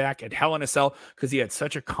Bray came back at Hell in a Cell because he had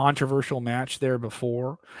such a controversial match there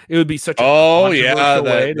before? It would be such a controversial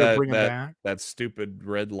way to bring him back. That stupid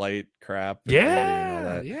red light crap.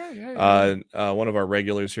 Yeah. One of our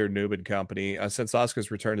regulars here, Noob and Company, since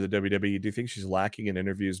Asuka's return to the WWE, do you think she's lacking in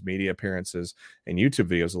interviews, media appearances, and YouTube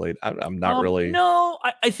videos late? I'm not really. No,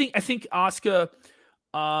 I think Asuka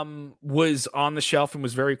was on the shelf and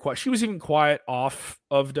was very quiet. She was even quiet off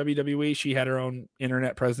of WWE. She had her own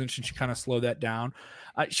internet presence and she kind of slowed that down.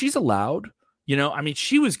 She's allowed, I mean,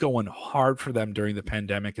 she was going hard for them during the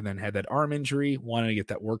pandemic and then had that arm injury, wanted to get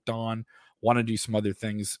that worked on, want to do some other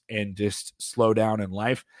things and just slow down in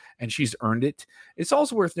life. And she's earned it. It's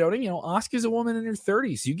also worth noting, Asuka's a woman in her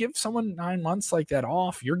 30s. You give someone 9 months like that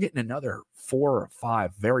off, you're getting another 4 or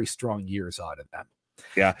 5 very strong years out of them.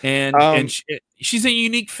 Yeah. And she's a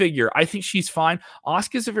unique figure. I think she's fine.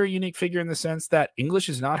 Asuka's a very unique figure in the sense that English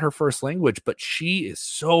is not her first language, but she is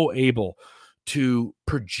so able to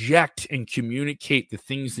project and communicate the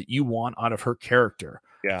things that you want out of her character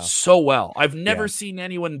so well. I've never seen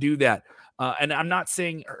anyone do that. And I'm not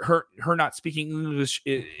saying her not speaking English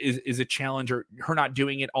is a challenge or her not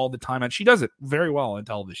doing it all the time. And she does it very well on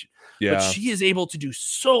television. Yeah. But she is able to do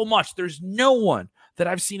so much. There's no one that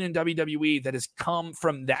I've seen in WWE that has come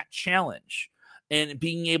from that challenge and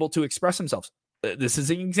being able to express themselves. This is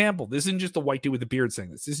an example. This isn't just a white dude with a beard saying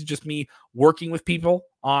this. This is just me working with people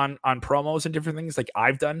on promos and different things like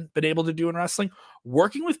I've been able to do in wrestling,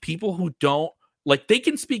 working with people who don't, like, they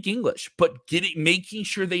can speak English, but making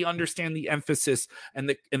sure they understand the emphasis and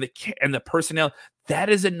the personnel. That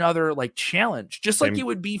is another challenge, just like it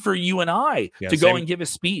would be for you and I to go and give a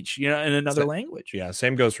speech, in another language. Yeah.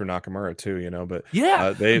 Same goes for Nakamura too,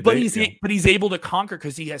 but he's able to conquer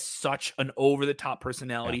because he has such an over the top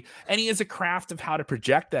personality and he has a craft of how to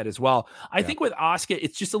project that as well. I think with Asuka,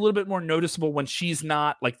 it's just a little bit more noticeable when she's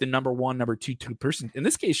not like the number 1, number 2 person. In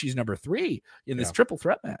this case, she's number 3 in this triple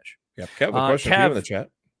threat match. Yeah. Kev, a question for you in the chat.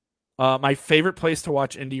 My favorite place to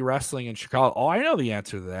watch indie wrestling in Chicago. Oh, I know the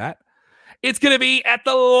answer to that. It's going to be at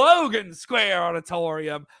the Logan Square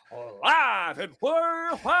Auditorium, live and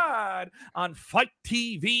worldwide on Fight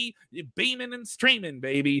TV, beaming and streaming,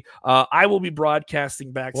 baby. I will be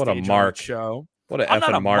broadcasting backstage on the show. What an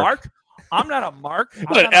effing mark. I'm not a mark.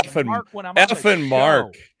 What an effing mark.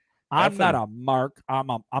 I'm not a mark.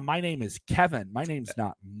 My name is Kevin. My name's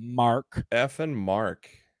not Mark. Effing Mark.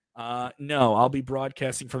 No, I'll be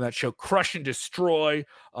broadcasting from that show, Crush and Destroy.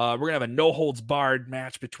 We're gonna have a no holds barred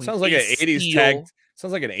match between. Sounds like an 80s tag.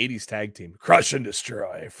 Sounds like an 80s tag team. Crush and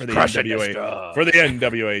Destroy for the NWA for the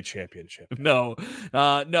NWA Championship. No,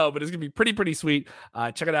 but it's gonna be pretty sweet.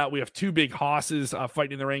 Check it out. We have 2 big hosses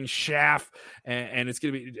fighting in the ring, Shaft, and it's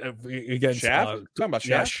gonna be against Shaft. Talking about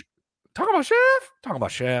Shaft. Talking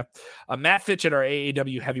about Shaft. Matt Fitch, our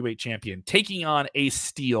AEW heavyweight champion, taking on Ace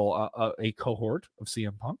Steel, a cohort of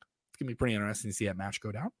CM Punk. It's going to be pretty interesting to see that match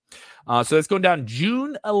go down. So it's going down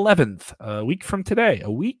June 11th, a week from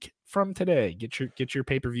today. Get your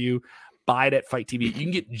pay-per-view. Buy it at Fight TV. You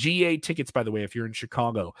can get GA tickets, by the way, if you're in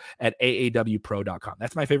Chicago at aawpro.com.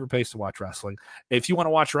 That's my favorite place to watch wrestling. If you want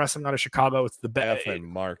to watch wrestling out of Chicago, it's the best.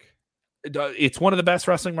 Mark. It's one of the best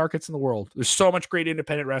wrestling markets in the world. There's so much great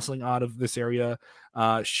independent wrestling out of this area.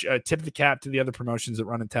 Tip of the cap to the other promotions that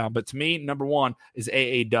run in town. But to me, number 1 is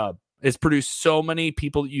AEW. It's produced so many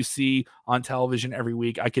people that you see on television every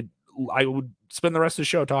week. I would spend the rest of the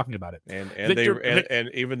show talking about it. And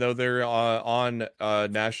even though they're on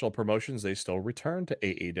national promotions, they still return to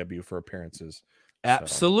AEW for appearances.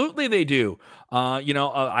 Absolutely, they do.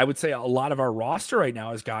 I would say a lot of our roster right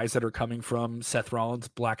now is guys that are coming from Seth Rollins'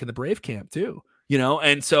 Black and the Brave camp too.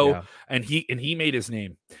 And so and he made his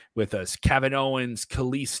name with us. Kevin Owens,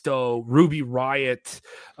 Kalisto, Ruby Riott,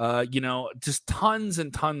 just tons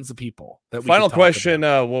and tons of people. Final question.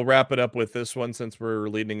 We'll wrap it up with this one since we're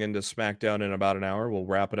leading into SmackDown in about an hour. We'll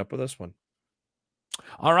wrap it up with this one.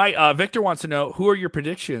 All right. Victor wants to know, who are your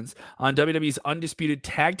predictions on WWE's undisputed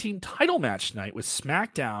tag team title match tonight with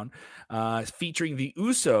SmackDown featuring the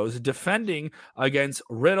Usos defending against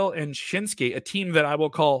Riddle and Shinsuke, a team that I will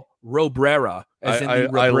call Robrera, as in the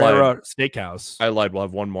Robrera Steakhouse. I lied. We'll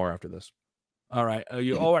have one more after this. All right.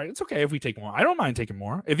 All right. It's okay if we take more. I don't mind taking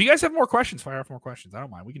more. If you guys have more questions, fire off more questions. I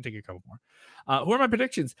don't mind. We can take a couple more. Who are my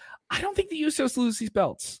predictions? I don't think the Usos lose these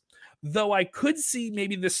belts. Though I could see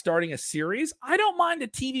maybe this starting a series. I don't mind a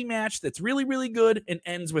TV match that's really, really good and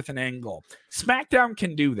ends with an angle. SmackDown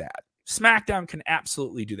can do that. SmackDown can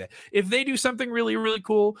absolutely do that. If they do something really, really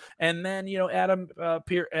cool, and then, Adam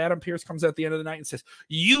Pearce comes out at the end of the night and says,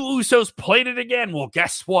 "You Usos played it again. Well,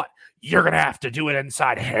 guess what? You're going to have to do it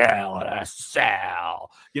inside Hell in a Cell."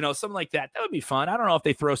 Something like that. That would be fun. I don't know if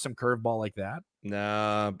they throw some curveball like that.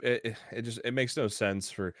 Nah, it makes no sense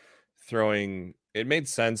for throwing. It made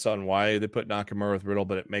sense on why they put Nakamura with Riddle,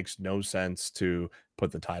 but it makes no sense to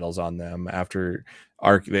put the titles on them after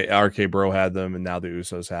RK Bro had them and now the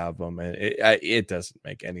Usos have them, and it doesn't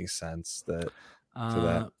make any sense to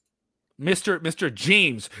that. Mr.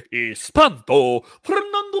 James Espanto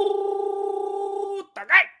Fernando the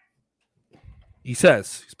game. He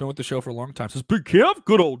says, he's been with the show for a long time. Says, Big Kev,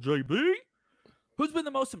 good old JB. Who's been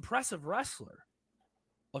the most impressive wrestler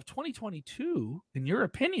of 2022, in your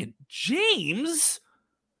opinion? James,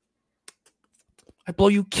 I blow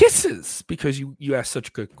you kisses because you ask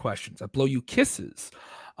such good questions. I blow you kisses.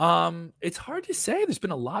 It's hard to say. There's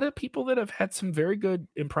been a lot of people that have had some very good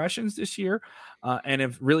impressions this year and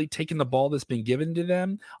have really taken the ball that's been given to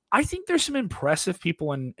them. I think there's some impressive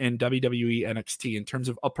people in WWE NXT in terms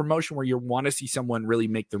of a promotion where you want to see someone really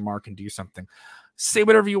make their mark and do something. Say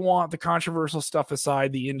whatever you want, the controversial stuff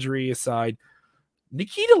aside, the injury aside.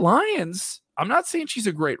 Nikita Lyons, I'm not saying she's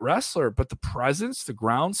a great wrestler, but the presence, the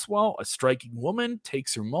groundswell, a striking woman,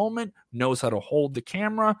 takes her moment, knows how to hold the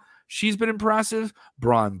camera. She's been impressive.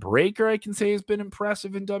 Braun Breaker, I can say, has been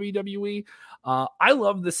impressive in WWE. I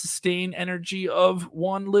love the sustained energy of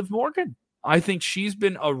one Liv Morgan. I think she's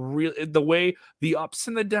been the way, the ups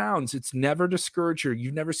and the downs, it's never discouraged her.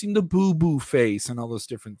 You've never seen the boo-boo face and all those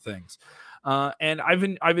different things. And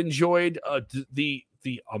I've enjoyed the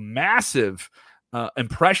massive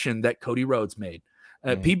impression that Cody Rhodes made.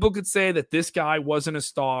 People could say that this guy wasn't a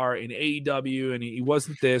star in AEW and he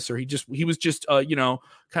wasn't this, or he was just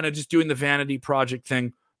kind of just doing the vanity project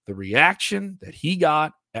thing. The reaction that he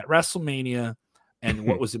got at WrestleMania and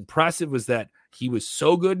what was impressive was that he was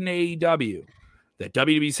so good in AEW that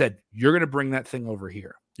WWE said, you're going to bring that thing over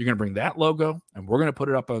here. You're going to bring that logo and we're going to put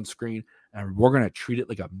it up on screen and we're going to treat it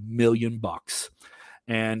like $1 million.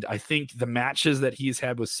 And I think the matches that he's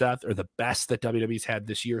had with Seth are the best that WWE's had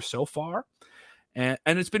this year so far. And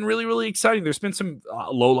it's been really, really exciting. There's been some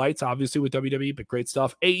lowlights, obviously, with WWE, but great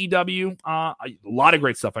stuff. AEW, a lot of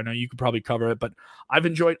great stuff. I know you could probably cover it, but I've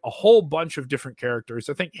enjoyed a whole bunch of different characters.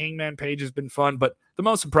 I think Hangman Page has been fun, but the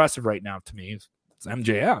most impressive right now to me is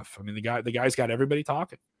MJF. I mean, the guy's got everybody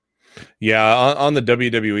talking. Yeah, on the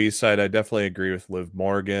WWE side, I definitely agree with Liv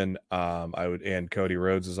Morgan. And Cody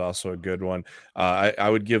Rhodes is also a good one. I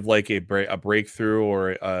would give like a breakthrough,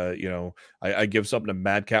 or I give something to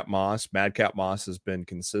Madcap Moss. Madcap Moss has been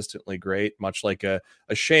consistently great, much like a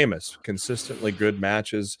Sheamus, consistently good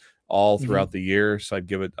matches all throughout the year. So I'd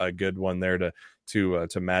give it a good one there to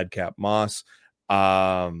Madcap Moss.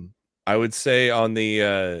 I would say on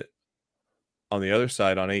the other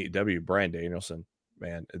side, on AEW, Bryan Danielson.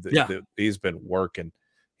 Man, he's been working.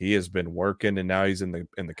 He has been working, and now he's in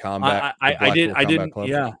the combat. I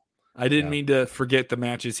didn't mean to forget the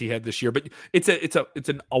matches he had this year, but it's a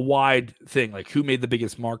wide thing. Like, who made the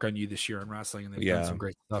biggest mark on you this year in wrestling? And they've done some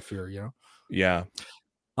great stuff here. Yeah.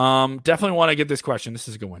 Definitely want to get this question. This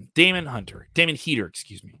is a good one. Damon Heater,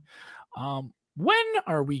 excuse me. When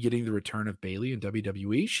are we getting the return of Bayley in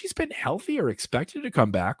WWE? She's been healthy or expected to come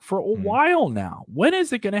back for a while now. When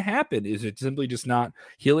is it going to happen? Is it simply just not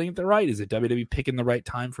healing at the right? Is it WWE picking the right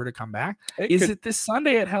time for her to come back? Is it this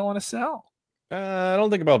Sunday at Hell in a Cell? I don't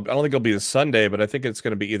think it'll be this Sunday, but I think it's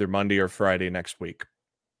going to be either Monday or Friday next week.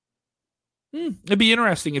 It'd be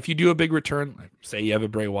interesting if you do a big return. Like, say you have a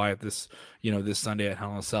Bray Wyatt this Sunday at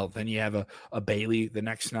Hell in a Cell, then you have a Bayley the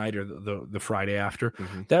next night or the Friday after.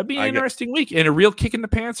 That'd be an interesting week and a real kick in the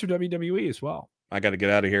pants for WWE as well. I got to get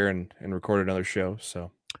out of here and record another show.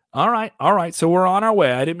 So all right. So we're on our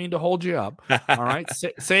way. I didn't mean to hold you up. All right.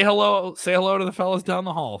 Say hello to the fellas down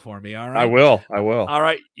the hall for me. All right. I will. All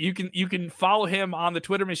right. You can follow him on the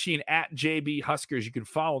Twitter machine at JB Huskers. You can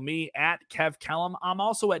follow me at Kev Kellum. I'm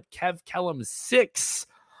also at Kev Kellum 6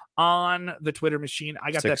 on the Twitter machine.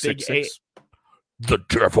 I got 6, that big 6. The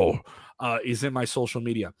devil is in my social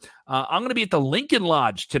media. I'm going to be at the Lincoln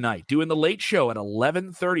Lodge tonight doing the late show at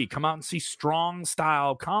 11:30. Come out and see Strong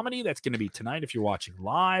Style Comedy. That's going to be tonight if you're watching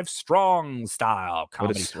live. Strong Style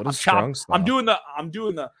Comedy. What is Strong Style? I'm doing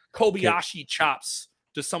the Kobayashi chops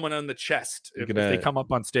to someone on the chest if they come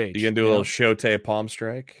up on stage. You can do a little Shote palm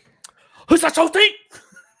strike. Who's that Shote?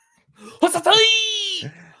 Who's that?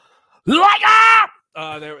 Like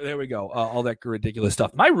there we go. All that ridiculous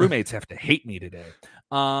stuff. My roommates have to hate me today.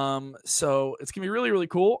 So it's gonna be really, really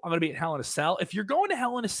cool. I'm gonna be at Hell in a Cell. If you're going to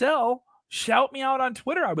Hell in a Cell, shout me out on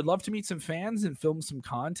Twitter. I would love to meet some fans and film some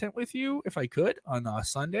content with you if I could on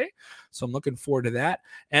Sunday. So I'm looking forward to that.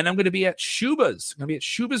 And I'm gonna be at Shuba's. I'm gonna be at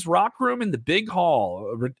Shuba's Rock Room in the Big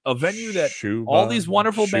Hall, a venue that all these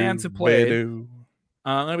wonderful bands have played. I'm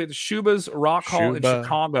gonna be at the Shuba's Rock Hall in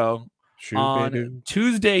Chicago. On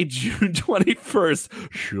Tuesday, June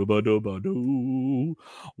 21st. Shuba-duba-doo.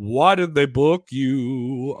 Why did they book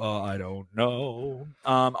you? I don't know.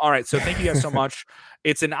 All right. So thank you guys so much.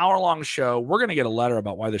 It's an hour-long show. We're going to get a letter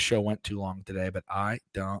about why the show went too long today, but I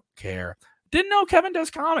don't care. Didn't know Kevin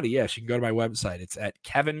does comedy. Yes, you can go to my website. It's at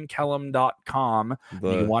kevinkellum.com. You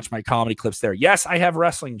can watch my comedy clips there. Yes, I have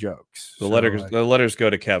wrestling jokes. The letters go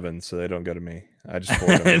to Kevin, so they don't go to me. I just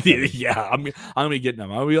forward them. Yeah, I'm gonna be getting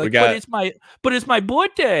them. I'll be like, but it's my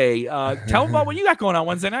birthday. Tell them about what you got going on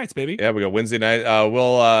Wednesday nights, baby. Yeah, we got Wednesday night.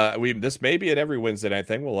 This may be at every Wednesday night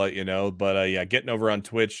thing. We'll let you know. But yeah, getting over on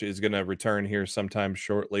Twitch is gonna return here sometime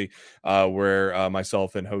shortly, where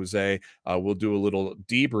myself and Jose will do a little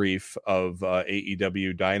debrief of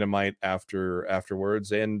AEW Dynamite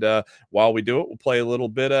afterwards. And while we do it, we'll play a little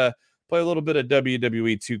bit of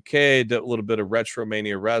WWE 2K, a little bit of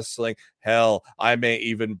Retromania wrestling. Hell, I may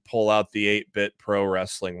even pull out the 8-bit pro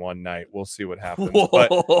wrestling one night. We'll see what happens.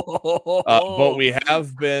 But we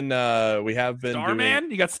have been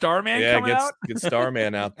Starman. You got Starman coming out? Get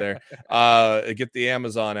Starman out there. Get the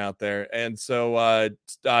Amazon out there. And so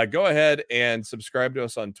go ahead and subscribe to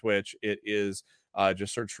us on Twitch. It is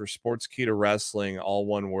just search for Sportskeeda Wrestling, all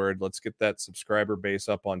one word. Let's get that subscriber base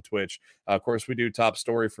up on Twitch. Of course, we do Top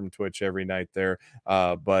Story from Twitch every night there,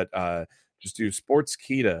 but just do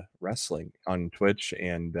Sportskeeda Wrestling on Twitch,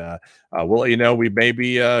 and we'll let you know. We may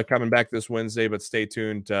be coming back this Wednesday, but stay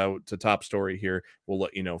tuned to Top Story here. We'll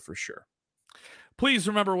let you know for sure. Please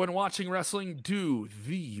remember, when watching wrestling, do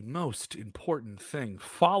the most important thing.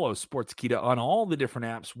 Follow Sportskeeda on all the different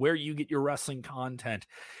apps where you get your wrestling content.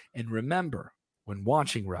 And remember, when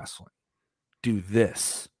watching wrestling, do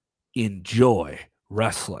this. Enjoy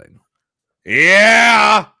wrestling.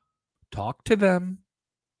 Yeah! Talk to them.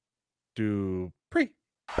 Do pre.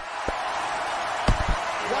 Watch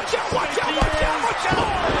out, watch out, watch out, watch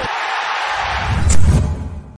out!